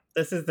 Yeah.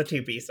 This is the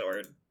 2B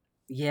sword.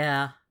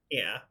 Yeah.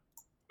 Yeah.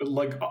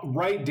 Like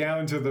right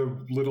down to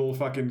the little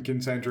fucking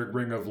concentric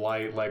ring of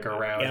light, like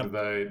around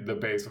the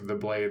base of the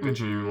blade that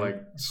you Mhm.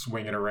 like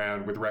swing it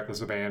around with reckless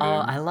abandon. Oh,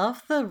 I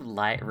love the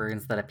light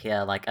runes that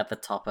appear like at the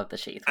top of the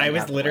sheath. when I you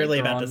was have the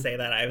literally blade about to drawn. say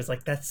that. I was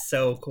like, that's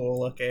so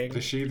cool looking.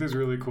 The sheath is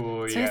really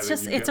cool. So yeah, it's that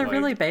just you it's get, a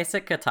really like-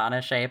 basic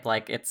katana shape.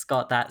 Like it's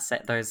got that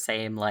those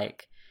same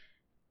like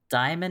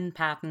diamond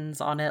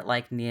patterns on it,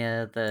 like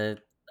near the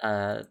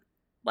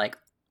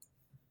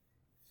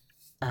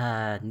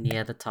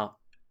near the top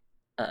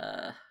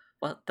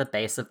the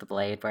base of the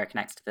blade where it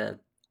connects to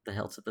the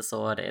hilt of the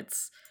sword.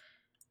 It's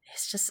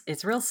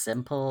real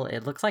simple.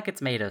 It looks like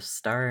it's made of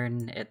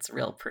stone. It's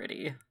real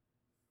pretty.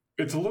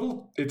 It's a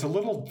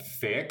little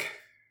thick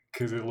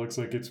because it looks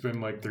like it's been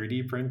like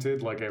 3D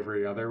printed like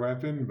every other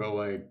weapon, but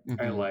like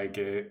I Mhm. like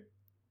it.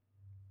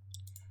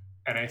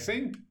 And I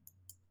think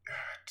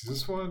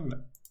this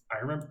one, I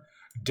remember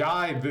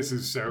dyed. This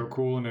is so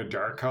cool in a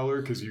dark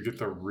color because you get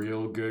the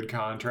real good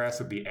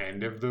contrast at the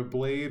end of the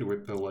blade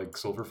with the like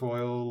silver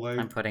foil. Like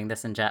I'm putting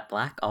this in jet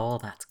black. Oh,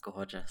 that's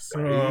gorgeous.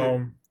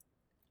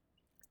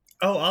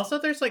 Oh, also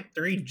there's like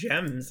 3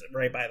 gems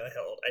right by the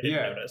hilt. I didn't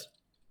Yeah. notice.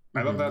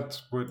 I thought Mhm.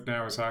 that's what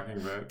now I was talking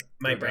about.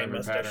 My The brain diamond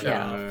must have pattern shut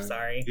Yeah. on off. the-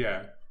 Sorry.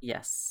 Yeah.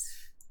 Yes.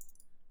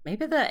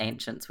 Maybe the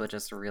ancients were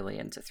just really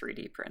into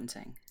 3D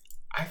printing.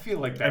 I feel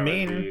like that I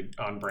mean- would be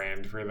on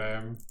brand for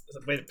them.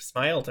 With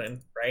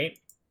Smileton, right?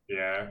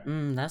 Yeah.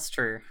 That's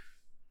true.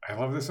 I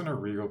love this in a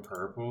regal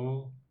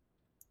purple.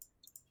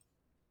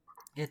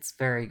 It's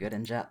very good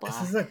in jet black.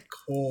 This is a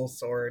cool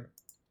sword.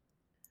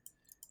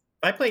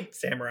 If I played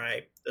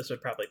Samurai, this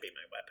would probably be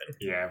my weapon.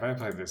 Yeah, if I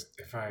played this,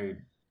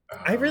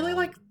 I really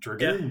like-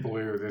 Dragoon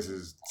Blue, this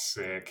is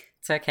sick.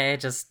 It's okay,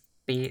 just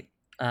beat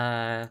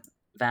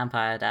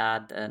Vampire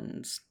Dad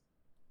and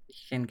you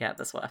can get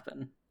this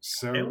weapon.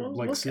 So Okay, well,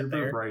 like we'll get super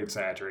there. bright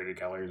saturated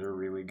colors are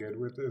really good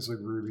with this. Like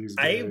ruby's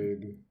I-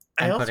 good.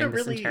 I I'm also putting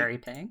this really in cherry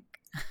pink.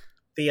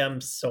 the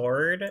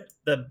sword,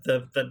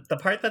 the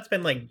part that's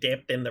been like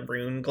dipped in the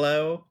rune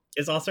glow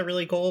is also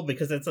really cool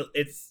because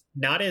it's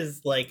not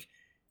as like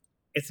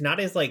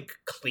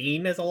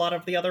clean as a lot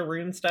of the other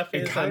rune stuff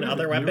It is kind on of-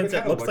 other you know what weapons. it It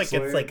kinda looks like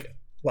looks it's like? like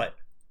what?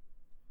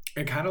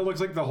 It kind of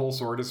looks like the whole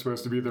sword is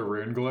supposed to be the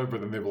rune glow,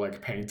 but then they've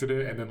like painted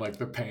it, and then like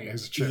the paint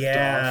has chipped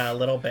Yeah, a off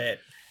little bit.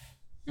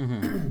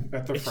 Mhm.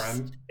 at the It's-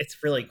 front.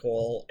 It's really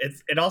cool.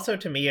 It also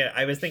to me,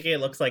 I was thinking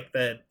it looks like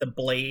the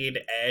blade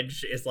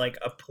edge is like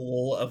a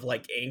pool of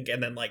like ink,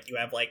 and then like you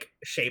have like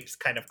shapes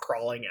kind of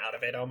crawling out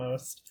of it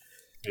almost.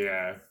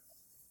 Yeah,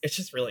 It's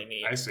just really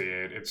neat. I see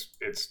it. It's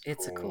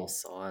It's a cool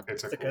sword.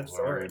 It's a It's a cool good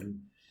sword. sword.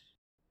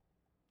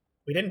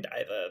 We didn't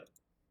dye the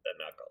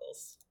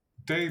knuckles.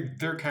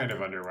 They're kind of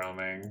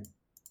underwhelming.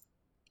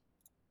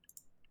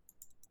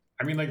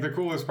 I mean, like the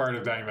coolest part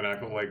of dyeing the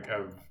knuckle, like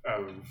of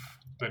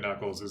the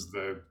knuckles, is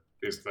the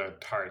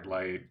hard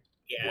light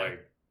Yeah. like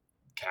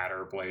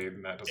catter blade,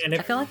 and that doesn't. And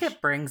I feel like change.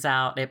 it brings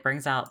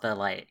out the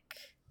like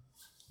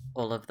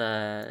all of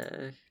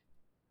the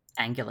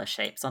angular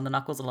shapes on the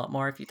knuckles a lot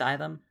more if you dye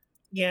them.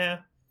 Yeah.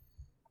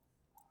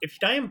 If you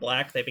dye them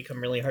black, they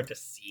become really hard to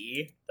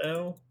see,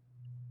 though.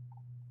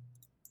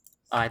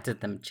 Oh, I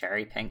did them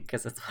cherry pink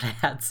because it's what I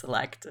had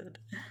selected.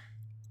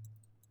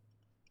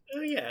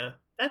 Oh yeah,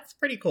 that's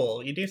pretty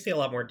cool. You do see a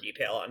lot more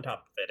detail on top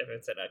of it if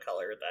it's in a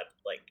color that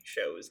like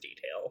shows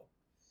detail.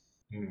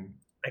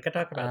 I could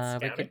talk about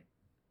scouting.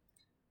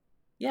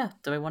 Yeah,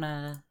 do we want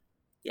to?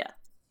 Yeah.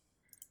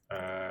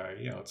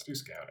 Yeah, let's do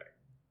scouting.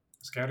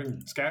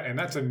 And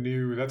that's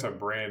a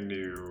brand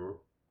new.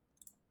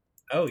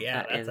 Oh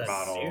yeah, That that's a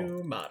model.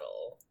 new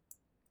model.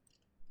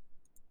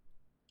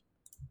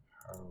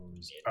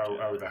 Hose.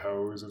 Oh, the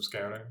hose of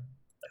scouting.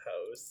 The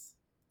hose.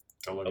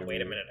 Don't look Oh at wait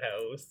me. a minute,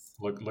 hose.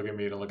 Look at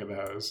me to look at the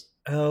hose.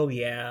 Oh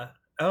yeah.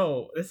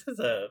 Oh, this is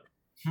a.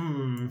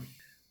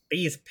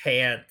 These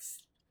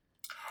pants.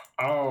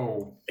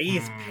 Oh.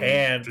 These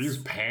pants. These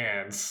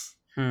pants.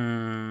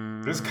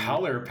 Hmm. This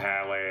color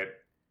palette.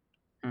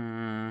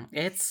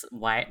 It's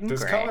white and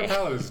This gray. color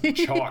palette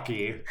is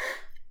chalky.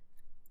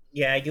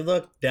 Yeah, you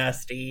look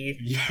dusty.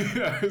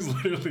 Yeah, I was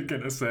literally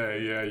gonna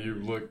say, yeah, you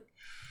look.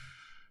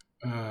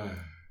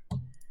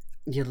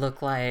 You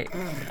look like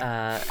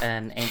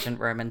an ancient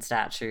Roman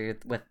statue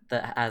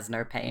that has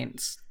no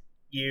paint.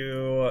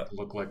 You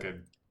look like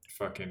an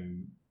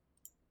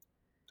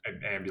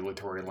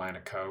ambulatory line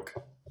of coke.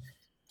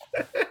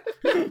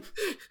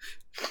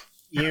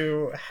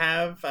 you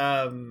have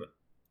a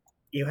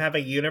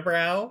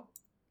unibrow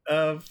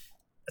of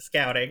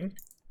scouting.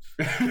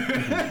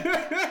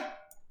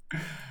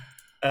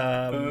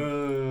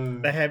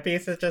 The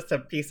headpiece is just a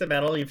piece of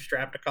metal you've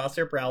strapped across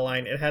your brow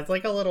line. It has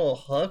like a little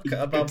hook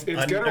above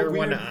under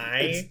one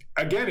eye.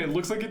 Again, it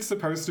looks like it's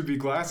supposed to be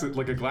glasses,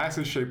 like a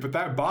glasses shape, but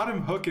that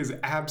bottom hook is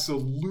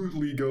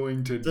absolutely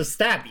going to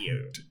stab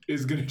you.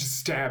 Is going to just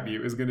stab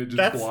you. Is going to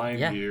just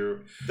blind you.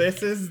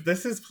 This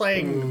is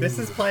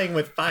playing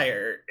with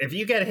fire. If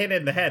you get hit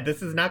in the head,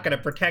 this is not going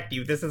to protect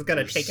you. This is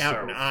going to take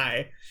out an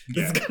eye.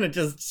 This is going to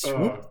just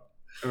swoop.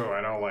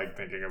 I don't like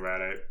thinking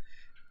about it.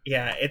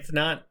 Yeah, it's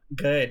not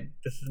good.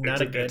 This is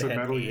not a good It's a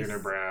metal headpiece.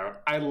 unibrow.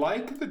 I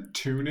like the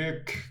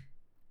tunic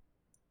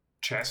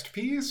chest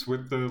piece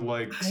with the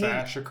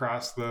sash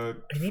across the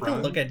I need front.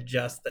 to look at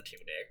just the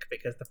tunic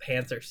because the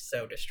pants are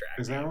so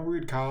distracting. Is that what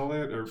we'd call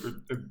it? Or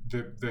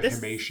the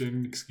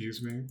himation,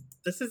 excuse me?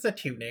 This is a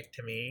tunic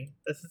to me.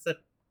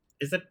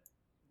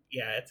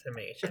 Yeah, it's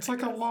himation. It's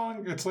like a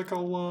long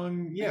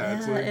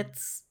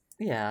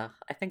Yeah,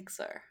 I think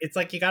so. It's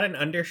like you got an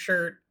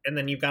undershirt and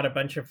then you've got a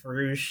bunch of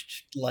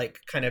ruched, like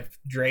kind of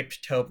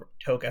draped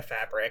toga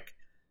fabric,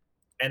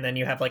 and then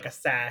you have like a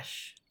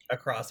sash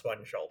across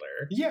one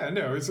shoulder. Yeah,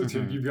 no, it's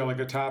you've got like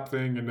a top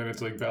thing and then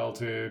it's like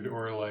belted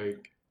or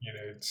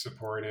it's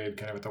supported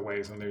kind of at the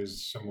waist and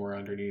there's some more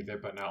underneath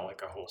it, but not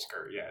like a whole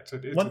skirt. Yeah,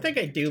 it's one thing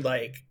I do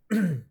like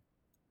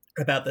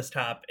about this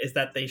top is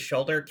that the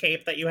shoulder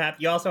cape that you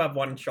also have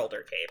one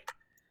shoulder cape.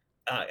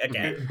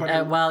 Again,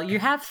 well, you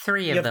have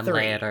three of them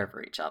layered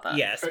over each other.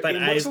 Yes, but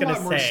I was going to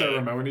say more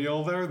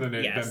ceremonial though than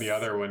the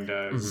other one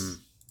does.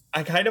 Mm-hmm.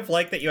 I kind of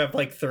like that you have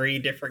like 3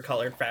 different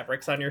colored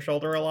fabrics on your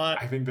shoulder a lot.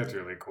 I think that's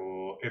really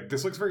cool.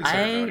 This looks very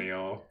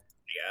ceremonial.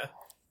 Yeah.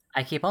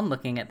 I keep on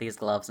looking at these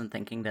gloves and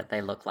thinking that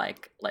they look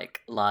like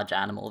large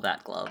animal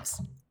vet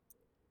gloves.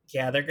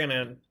 Yeah, they're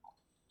gonna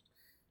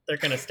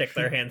stick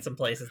their hands some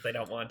places they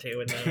don't want to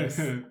in those.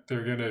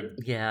 They're gonna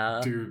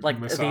do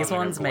these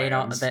ones may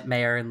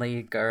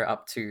only go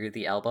up to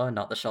the elbow,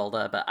 not the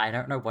shoulder, but I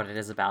don't know what it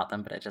is about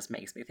them, but it just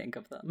makes me think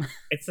of them.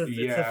 It's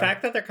the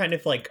fact that they're kind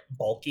of like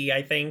bulky,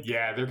 I think.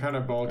 Yeah, they're kind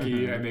of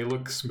bulky and they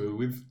look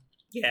smooth.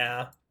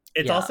 Yeah.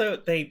 It's also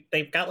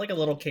they've got like a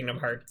little Kingdom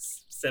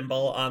Hearts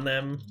symbol on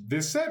them.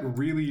 This set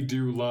really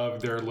do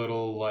love their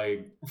little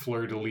like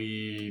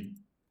fleur-de-lis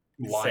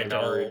line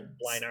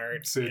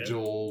art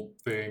sigil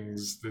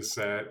things. This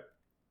set.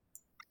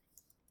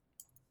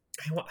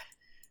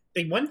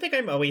 The one thing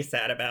I'm always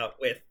sad about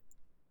with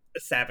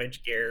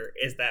Savage gear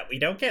is that we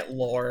don't get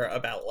lore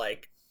about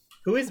like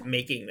who is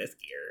making this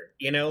gear.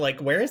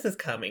 Where is this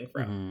coming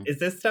from? Mm-hmm. Is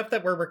this stuff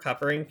that we're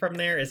recovering from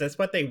there? Is this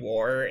what they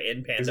wore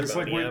in Pandemonium? Is this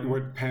like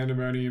what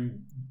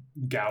Pandemonium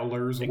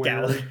Gowlers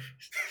wear?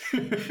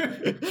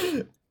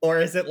 Or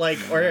is this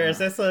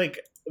like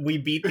we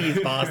beat these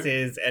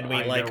bosses and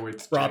we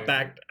brought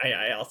back.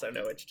 I also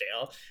know it's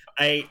jail.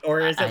 I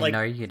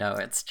know you know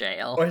it's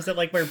jail. Or is it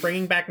like we're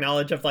bringing back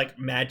knowledge of like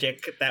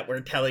magic that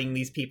we're telling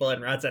these people in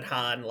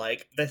Radz-at-Han?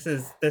 Like this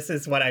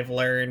is what I've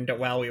learned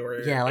while we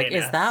were. Yeah, like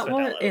is that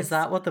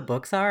what the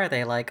books are? Are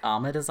they like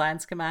armor design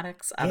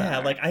schematics? I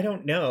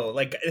don't know.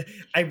 Like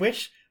I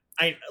wish.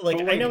 I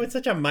know it's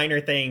such a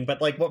minor thing,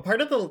 but like what part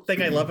of the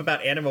thing I love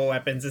about Anima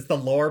weapons is the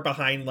lore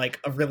behind like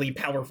a really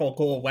powerful,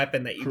 cool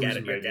weapon that you get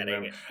and you're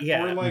getting it.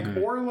 Yeah. Or like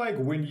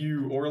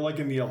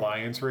in the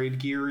Alliance raid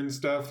gear and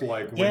stuff,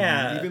 like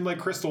even like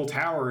Crystal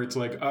Tower, it's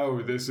like,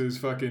 oh, this is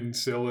fucking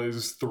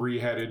Scylla's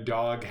 3-headed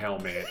dog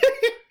helmet.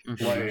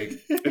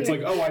 Like it's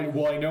like, oh,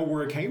 I know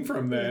where it came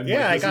from then.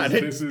 Yeah, like, I got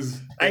it.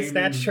 I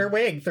snatched her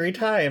wig 3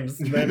 times,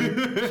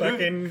 then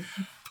fucking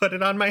Put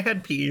it on my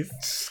headpiece.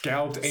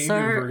 Scalped Eamon So-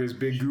 for his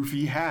big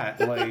goofy hat.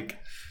 Like,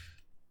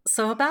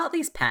 So about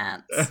these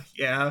pants,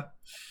 Yeah.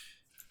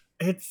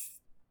 It's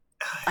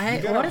you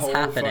got what a is whole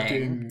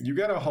happening? you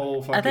got a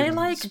whole fucking Are they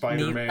like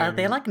Spider-Man. are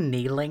they like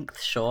knee-length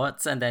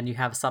shorts and then you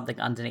have something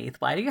underneath?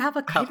 Why do you have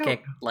a I don't-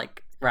 cupcake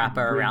like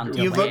wrapper around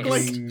your you look like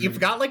waist? you've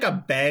got like a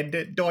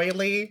bed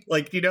doily,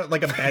 like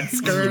like a bed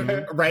skirt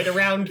Yeah. right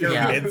around your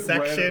Yeah.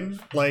 midsection.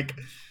 Like,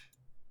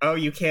 oh,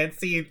 you can't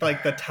see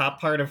like the top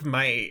part of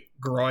my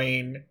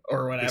groin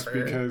or It's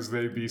whatever. because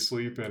they be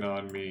sleeping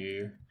on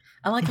me.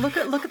 And like look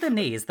at the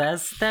knees.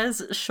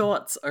 There's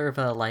shorts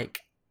over like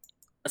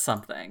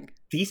something.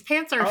 These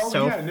pants are Oh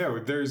so yeah, no,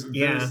 there's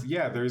Yeah.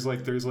 there's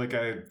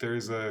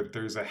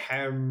a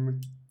hem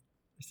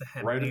there's a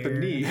hem right at the here.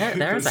 knee.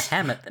 There's a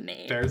hem at the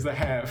knee. There's a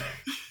hem.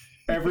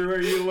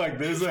 Everywhere you look,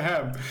 there's a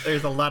hem.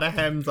 There's a lot of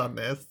hems on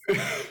this.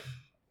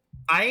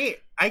 I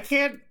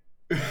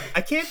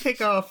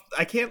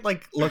can't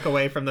like look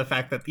away from the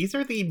fact that these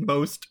are the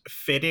most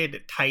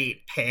fitted tight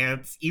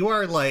pants. You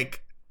are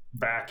like,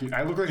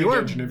 I look like a You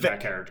are Genshin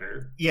Impact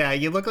character. yeah,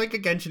 you look like a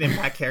Genshin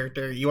Impact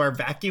character. You are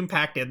vacuum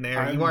packed in there.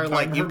 I'm- you are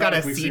like, I'm you've got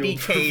a hermetically CD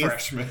sealed for case.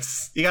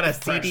 Freshmas. You got a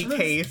CD Freshmas?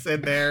 case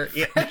in there.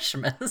 Yeah,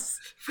 Freshmas.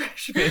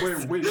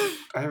 freshness. Wait,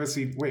 I have a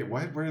seed. Wait,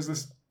 what? Where is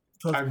this?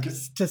 I'm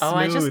just To Oh,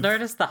 I just smooth.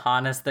 noticed the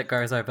harness that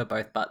goes over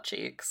both butt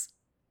cheeks.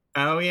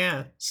 Oh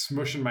yeah,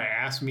 smushing my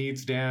ass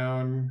meats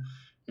down.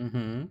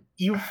 Mm-hmm.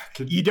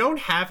 you don't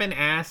have an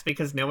ass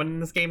because no one in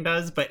this game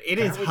does, but it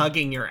is That would-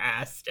 hugging your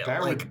ass still.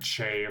 That Like, would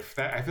chafe.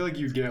 That I feel like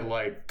you'd get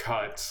like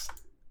cuts.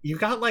 you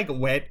got like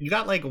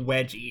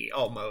wedgie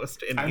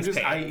almost in these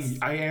pants.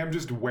 I am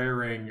just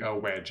wearing a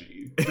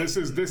wedgie. This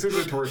is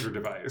a torture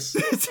device.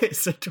 This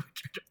is a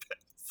torture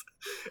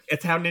device.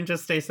 It's how ninjas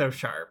stay so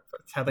sharp.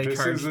 It's how they This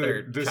charge is a-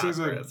 their this is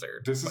a- chakras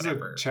or this is a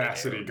whatever they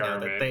chastity do. No, that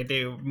garment. they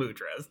do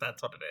mudras.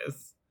 That's what it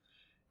is.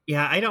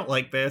 Yeah, I don't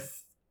like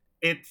this.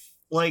 It's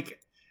like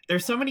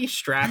there's so many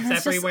straps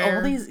There's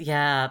everywhere.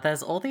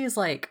 there's all these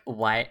like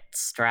white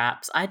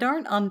straps. I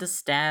don't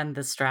understand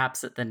the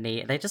straps at the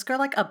knee. They just go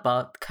like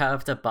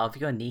curved above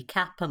your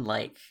kneecap and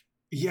like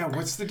Yeah,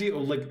 what's the deal?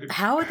 Like,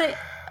 how are they?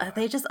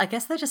 They just I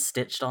guess they're just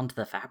stitched onto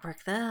the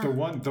fabric there.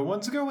 the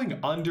ones going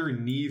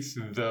underneath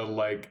the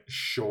like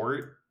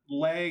short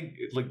leg?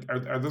 Like,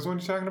 are those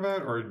ones you're talking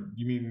about, or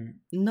you mean?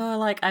 No,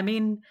 like I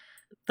mean,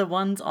 the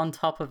ones on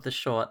top of the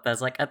short.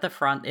 There's like at the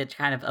front, it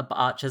kind of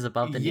arches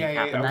above the Yeah,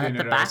 kneecap, yeah, and then okay, at no,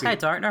 the no, I back, see. I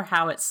don't know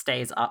how it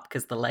stays up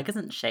because the leg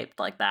isn't shaped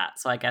like that.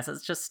 So I guess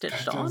it's just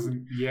stitched That on.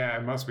 doesn't- Yeah,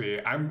 it must be.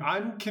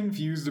 I'm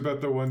confused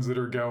about the ones that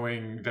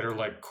are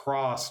like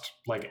crossed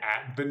like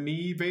at the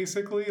knee,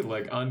 basically,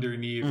 like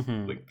underneath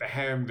Mhm. like the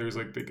hem. There's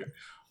like the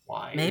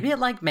why?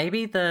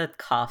 Maybe the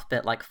calf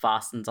bit like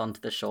fastens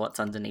onto the shorts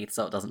underneath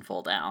so it doesn't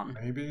fall down.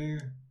 Maybe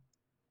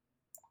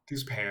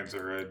these pants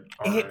are a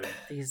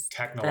These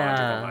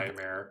technological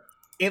nightmare.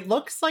 It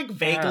looks like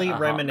vaguely a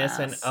hot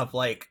reminiscent mess. of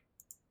like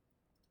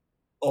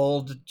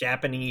old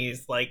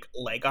Japanese like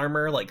leg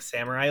armor, like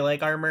samurai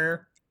leg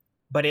armor,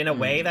 but in a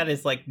way Hmm. that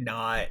is like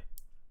not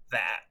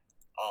that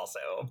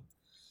also.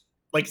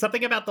 Like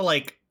something about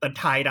the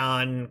tied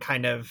on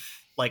kind of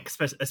like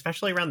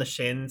especially around the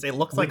shins. It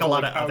looks like With a the,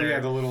 lot of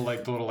other the little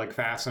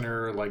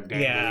fastener like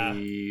Yeah.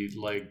 dangly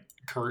like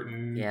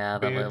curtain. Yeah,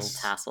 the little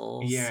bits.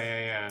 tassels.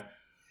 Yeah.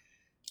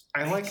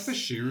 I like the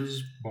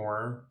shoes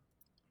more.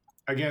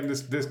 Again,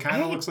 this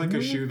kind of looks like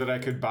a shoe that I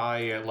could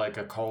buy at like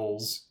a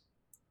Kohl's.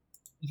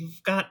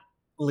 You've got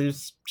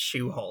loose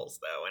shoe holes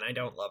though, and I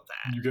don't love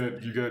that.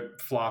 You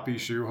got floppy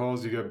shoe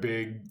holes. You got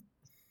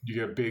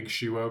big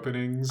shoe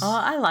openings. Oh,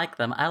 I like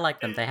them.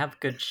 They have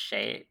good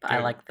shape. I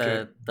Get- like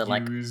the get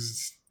like.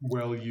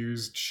 well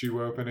used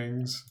shoe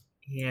openings.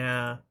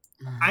 Yeah.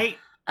 I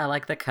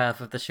like the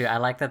curve of the shoe. I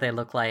like that they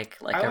look like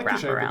I a like the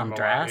shape of them wraparound a lot,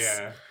 dress.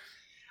 yeah.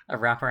 A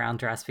wraparound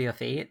dress for your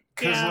feet.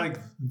 Because Yeah. like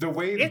the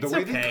way It's the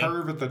okay.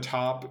 curve at the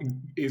top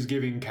is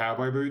giving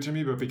cowboy boot to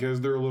me, but because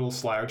they're a little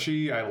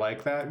slouchy, I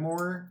like that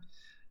more.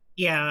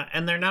 Yeah,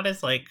 and they're not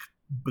as like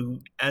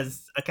boot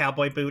as a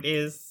cowboy boot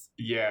is.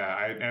 Yeah,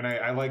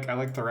 I like the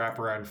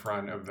wraparound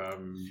front of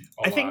them.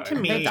 I think to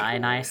me- They Hey. die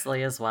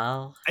nicely as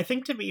well. I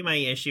think to me my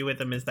issue with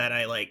them is that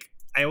I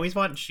always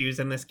want shoes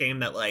in this game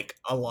that like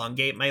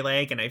elongate my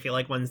leg, and I feel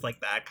like ones like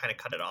that kind of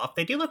cut it off.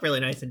 They do look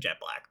really nice in jet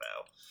black though.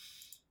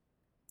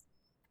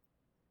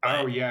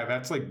 Oh yeah,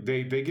 that's like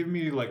they give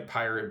me like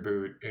pirate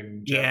boot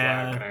in jet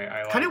Yeah. black, and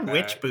I like Kind of that.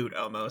 witch boot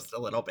almost a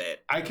little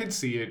bit. I could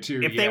see it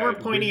too. If yeah, they were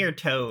pointy with- or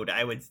toed,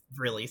 I would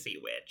really see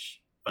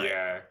witch. But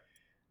yeah.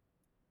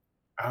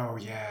 Oh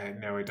yeah,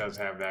 no, it does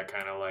have that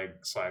kind of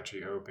like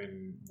slouchy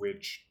open,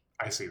 which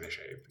I see the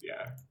shape.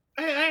 Yeah.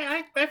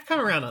 I've come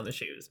around on the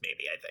shoes.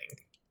 Maybe I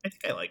think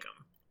I like them.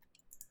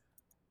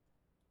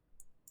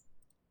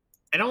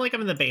 I don't like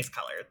them in the base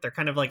color. They're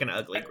kind of like an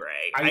ugly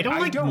gray. I don't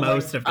like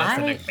most of this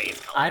in a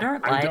base color. I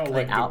don't I like don't the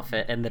like the-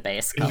 outfit in the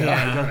base Yeah, color.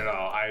 Yeah. I don't at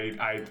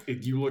all.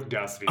 You look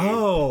dusty.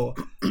 Oh,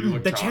 You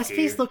look the chest chalky.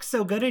 piece looks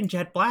so good in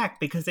jet black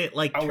because it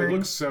like Oh, it turns.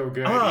 looks so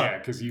good. Ah. Yeah,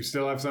 because you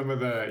still have some of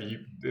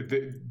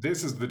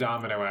this is the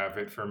domino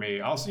outfit for me.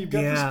 Also, you've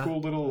got Yeah. this cool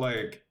little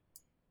like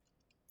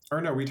Or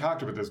no, we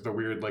talked about this. The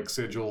weird like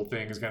sigil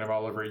things kind of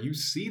all over. You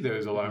see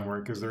those a lot more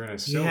because they're in a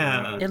silver,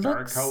 Yeah. and a It dark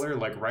looks- color,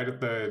 like right at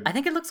the. I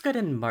think it looks good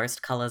in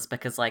most colors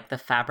because like the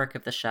fabric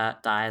of the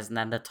shirt dyes, and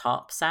then the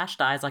top sash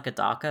dyes like a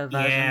darker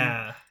version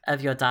Yeah.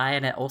 of your dye,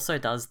 and it also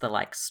does the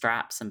like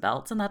straps and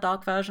belts in that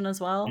dark version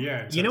as well. Yeah,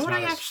 and so You know it's what I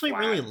not as actually flat.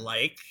 really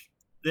like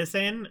this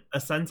in? A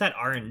sunset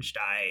orange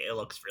dye. It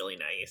looks really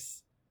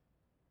nice.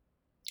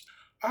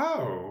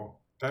 Oh,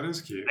 that is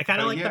cute. I kind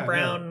of Oh, like yeah, the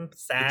brown no,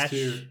 sash. it's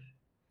cute.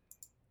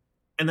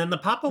 And then the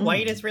pop of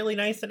white Mm. is really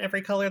nice in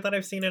every color that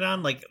I've seen it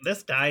on. Like,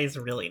 this dyes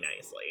really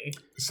nicely.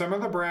 Some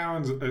of the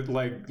browns,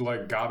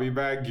 like Gobby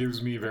Bag,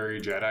 gives me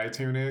very Jedi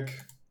Tunic.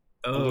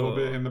 A little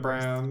bit in the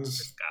browns.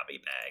 Where's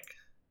Gobby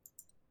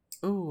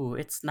Bag. Ooh,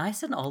 it's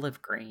nice and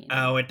olive green.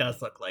 Oh, it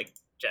does look like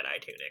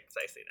Jedi tunics.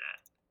 I see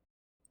that.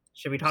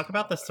 Should we talk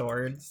about the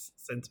swords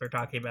since we're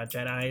talking about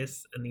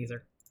Jedis and these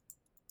are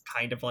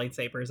kind of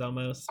lightsabers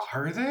almost?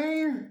 Are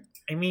they?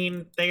 I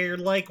mean, they're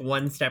like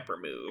one step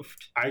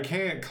removed. I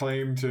can't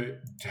claim to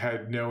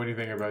know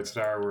anything about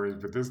Star Wars,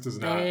 but this does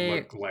not They-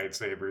 look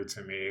lightsaber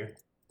to me.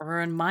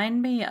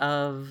 Remind me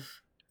of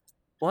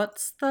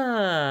what's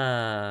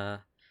the?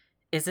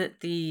 Is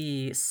it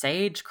the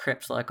Sage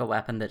Crypt Lurker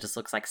weapon that just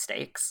looks like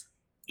stakes?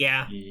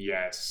 Yeah,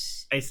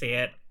 Yes. I see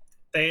it.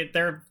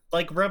 They're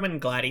like Roman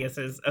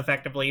gladiuses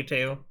effectively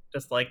too.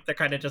 Just like they're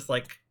kind of just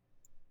like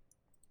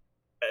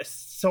a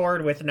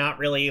sword with not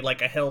really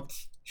like a hilt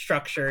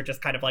structure,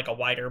 just kind of like a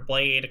wider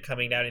blade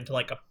coming down into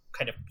like a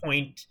kind of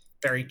point,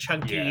 very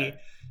chunky. Yeah.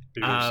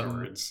 These are Um,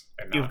 swords.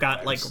 And You've not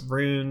got like knives.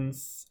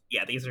 runes.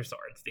 Yeah, these are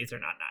swords. These are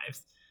not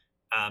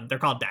knives. They're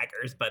called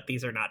daggers, but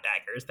these are not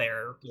daggers.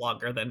 They're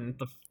longer than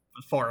the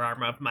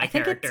forearm of my I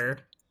think it's-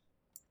 character.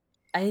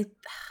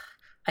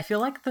 I feel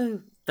like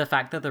the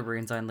fact that the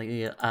runes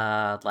only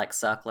like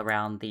circle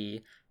around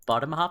the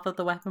bottom half of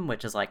the weapon,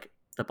 which is like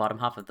the bottom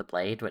half of the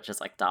blade, which is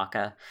like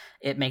darker,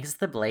 it makes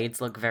the blades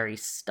look very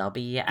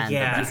stubby, and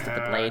Yeah. the rest of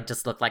the blade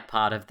just look like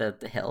part of the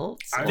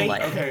hilt. Or I'm,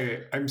 like,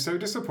 okay, I'm so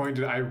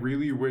disappointed. I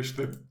really wish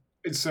that.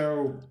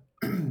 So,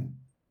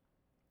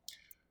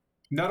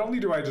 not only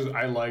do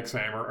I like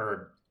samurai,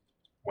 or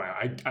wow,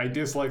 I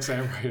dislike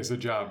samurai as a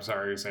job.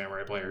 Sorry,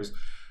 samurai players.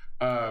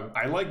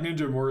 I like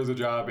ninja more as a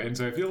job, and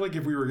so I feel like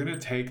if we were gonna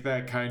take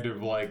that kind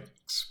of like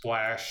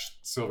splash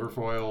silver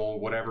foil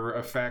whatever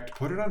effect,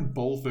 put it on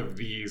both of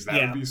these, that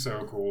Yeah. would be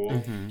so cool.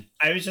 Mhm.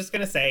 I was just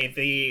gonna say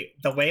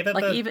the way that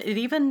Like the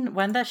even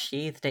when they're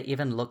sheathed, it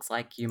even looks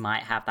like you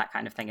might have that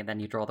kind of thing, and then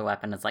you draw the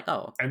weapon. It's like,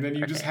 oh, And then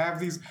you just Okay. have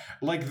these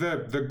like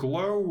the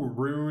glow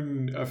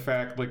rune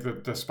effect, like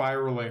the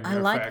spiraling. I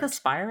like the effect.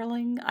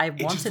 spiraling. I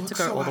It want just it to looks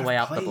go so all the out way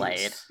of up the blade.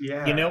 place.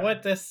 Yeah. you know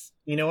what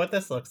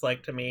this looks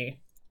like to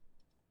me?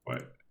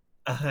 What?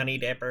 A honey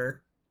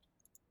dipper.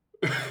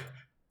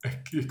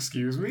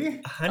 Excuse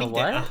me? A honey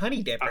what? a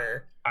honey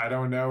dipper. I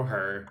don't know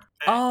her.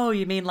 Oh,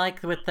 you mean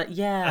like with the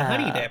A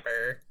honey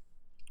dipper.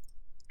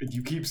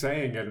 You keep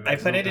saying it. And I I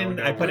put still it in- don't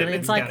know I put what it in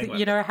It's like scouting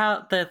you know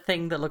how the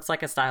thing that looks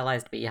like a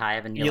stylized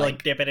beehive, and You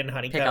like dip it in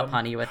honeycomb. pick up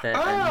honey with it.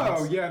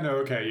 Oh and... yeah, no,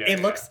 okay, yeah. It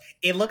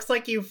yeah. looks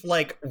like you've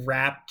like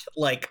wrapped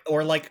like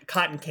or like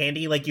cotton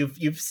candy, like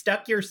you've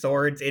stuck your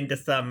swords into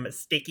some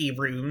sticky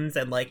runes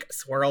and like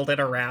swirled it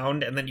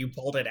around and then you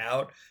pulled it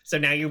out. So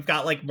now you've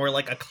got like more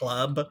like a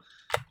club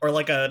or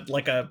like a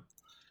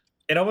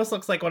it almost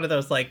looks like one of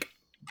those like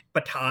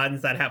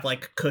batons that have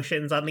like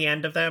cushions on the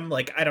end of them.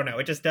 Like I don't know,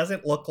 it just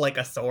doesn't look like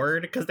a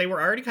sword because they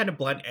were already kind of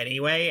blunt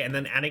anyway, and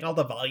then adding all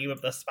the volume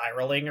of the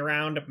spiraling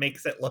around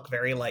makes it look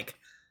very like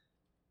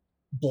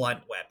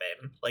blunt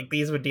weapon. Like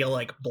these would deal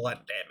like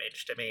blunt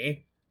damage to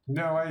me.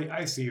 No,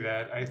 I see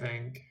that. I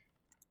think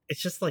It's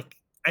just like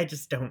I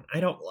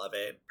don't love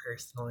it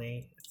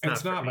personally.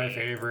 it's for not my me.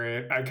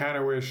 favorite.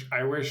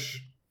 I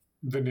wish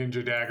the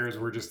ninja daggers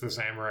were just the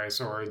samurai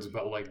swords,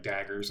 but like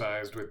dagger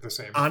sized with the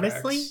same.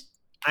 Honestly, effects.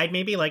 I'd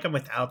maybe like them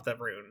without the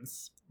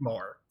runes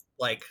more.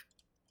 Like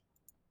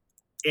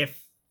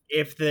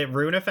if the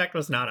rune effect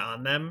was not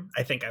on them,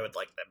 I think I would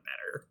like them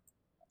better.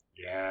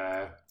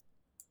 Yeah.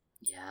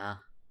 Yeah.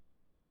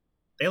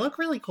 They look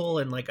really cool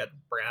in like a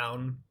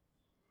brown.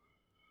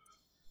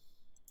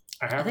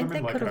 I think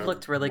they could have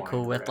looked really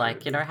cool with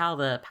like, you know red. how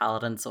the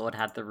paladin sword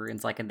had the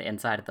runes like in the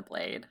inside of the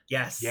blade.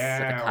 Yes. Yeah,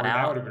 sort of cut or that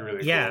out. would have been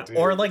really Yeah, cool too,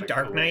 or with, like a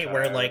Dark little Knight,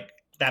 where cutout. like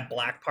that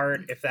black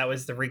part, if that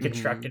was the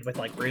reconstructed with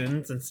like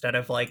runes instead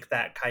of like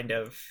that kind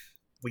of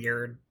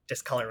weird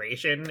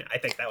discoloration, I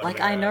think that would Like,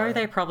 I know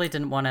they probably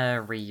didn't want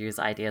to reuse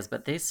ideas,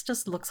 but this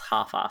just looks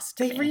half-assed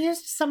to They me.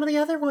 reused some of the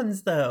other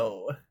ones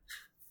though.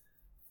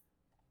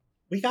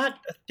 We got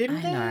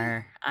didn't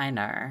they? I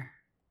know.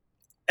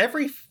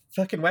 Every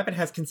fucking weapon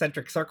has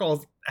concentric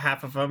circles,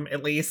 half of them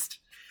at least.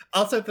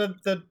 Also,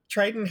 the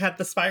trident had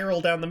the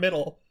spiral down the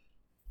middle.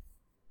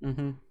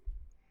 Mm-hmm.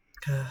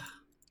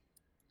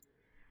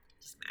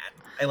 Just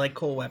mad. I like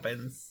cool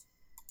weapons.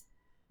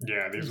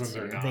 Yeah, these ones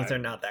are not. These are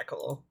not that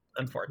cool,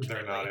 unfortunately.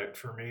 They're not it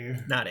for me.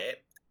 Not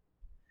it.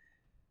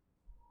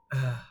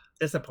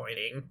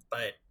 Disappointing,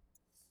 but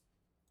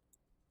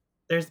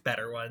there's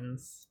better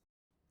ones.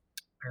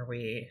 Are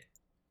we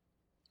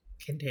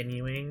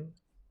continuing?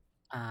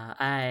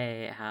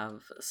 I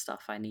have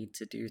stuff I need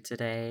to do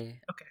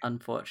today, Okay.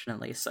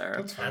 unfortunately, so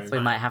That's fine. we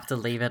might have to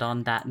leave it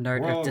on that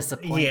note Well, of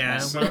disappointment. yeah.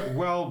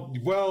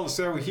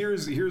 So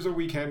here's what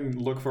we can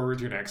look forward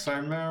to next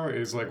time, though,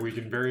 is like we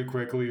can very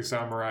quickly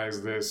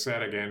summarize this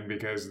set again,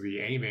 because the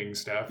aiming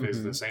stuff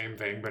is the same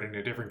thing but in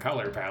a different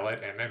color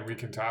palette, and then we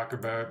can talk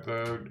about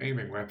the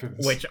aiming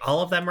weapons, Which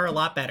all of them are a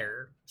lot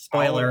better.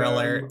 Spoiler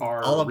alert.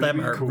 All of them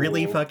are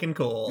really fucking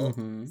cool.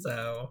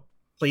 So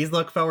please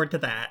look forward to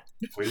that.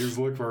 Please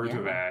look forward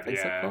to that. Please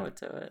Yeah. look forward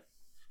to it.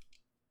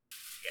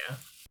 Yeah.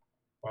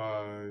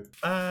 Bye.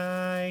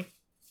 Bye.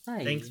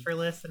 Bye. Thanks for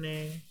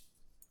listening.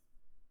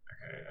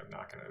 Okay, I'm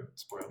not gonna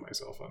spoil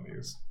myself on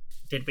these.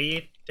 Did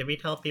we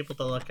tell people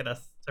to look at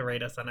us, to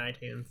rate us on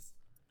iTunes?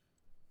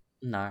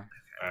 No.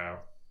 Oh.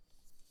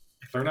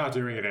 They're not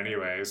doing it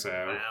anyway,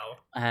 so.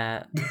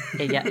 Wow.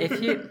 Yeah,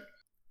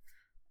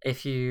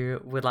 if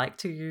you would like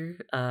to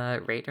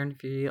rate and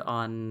review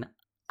on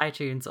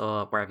iTunes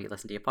or wherever you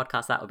listen to your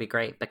podcast, that would be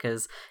great,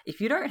 because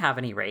if you don't have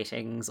any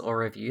ratings or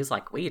reviews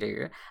like we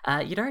do,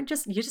 you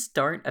just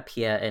don't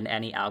appear in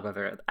any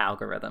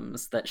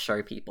algorithms that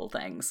show people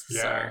things.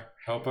 Yeah, so,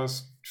 help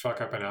us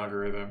fuck up an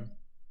algorithm.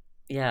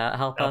 Yeah,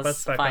 help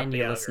us fuck find up the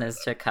new listeners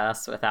to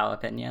curse with our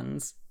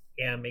opinions.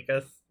 Yeah,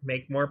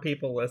 make more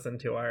people listen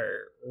to our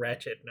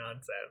wretched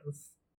nonsense.